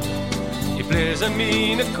door. He plays a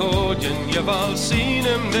mean accordion, you've all seen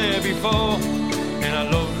him there before. And I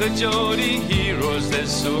love the Geordie heroes,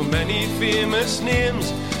 there's so many famous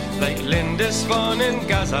names, like Lindisfarne and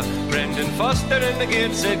Gaza, Brendan Foster and the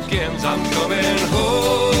Gateshead Games. I'm coming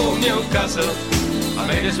home, Newcastle, I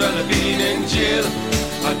might as well have been in jail.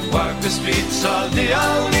 I'd walk the streets all day,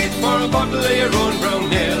 I'll need for a bottle of your own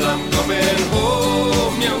brown ale. I'm coming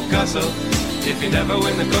home, Newcastle, if you never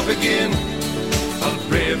win the cup again. I'll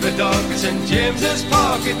brave the dark at St James's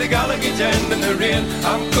Park at the Gallagher's End in the rain.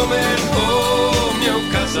 I'm coming home,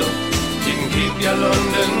 Newcastle, you can keep your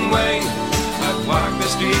London wine. I'd walk the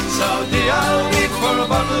streets all day, I'll need for a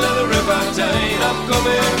bottle of the River Tyne. I'm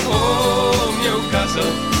coming home,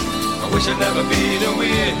 Newcastle, I wish I'd never been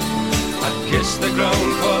away. I'd kiss the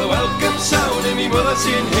ground for the welcome sound and me mother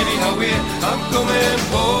saying, anyhow, I'm coming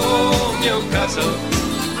home, Newcastle,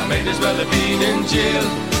 I might as well have been in jail.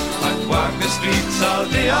 I'd walk the streets all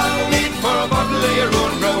day, I'll need for a bottle of your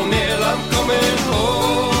own brown ale. I'm coming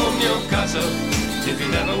home, Newcastle, if you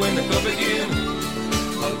never win the cup again.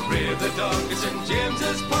 I'll brave the darkest in jail.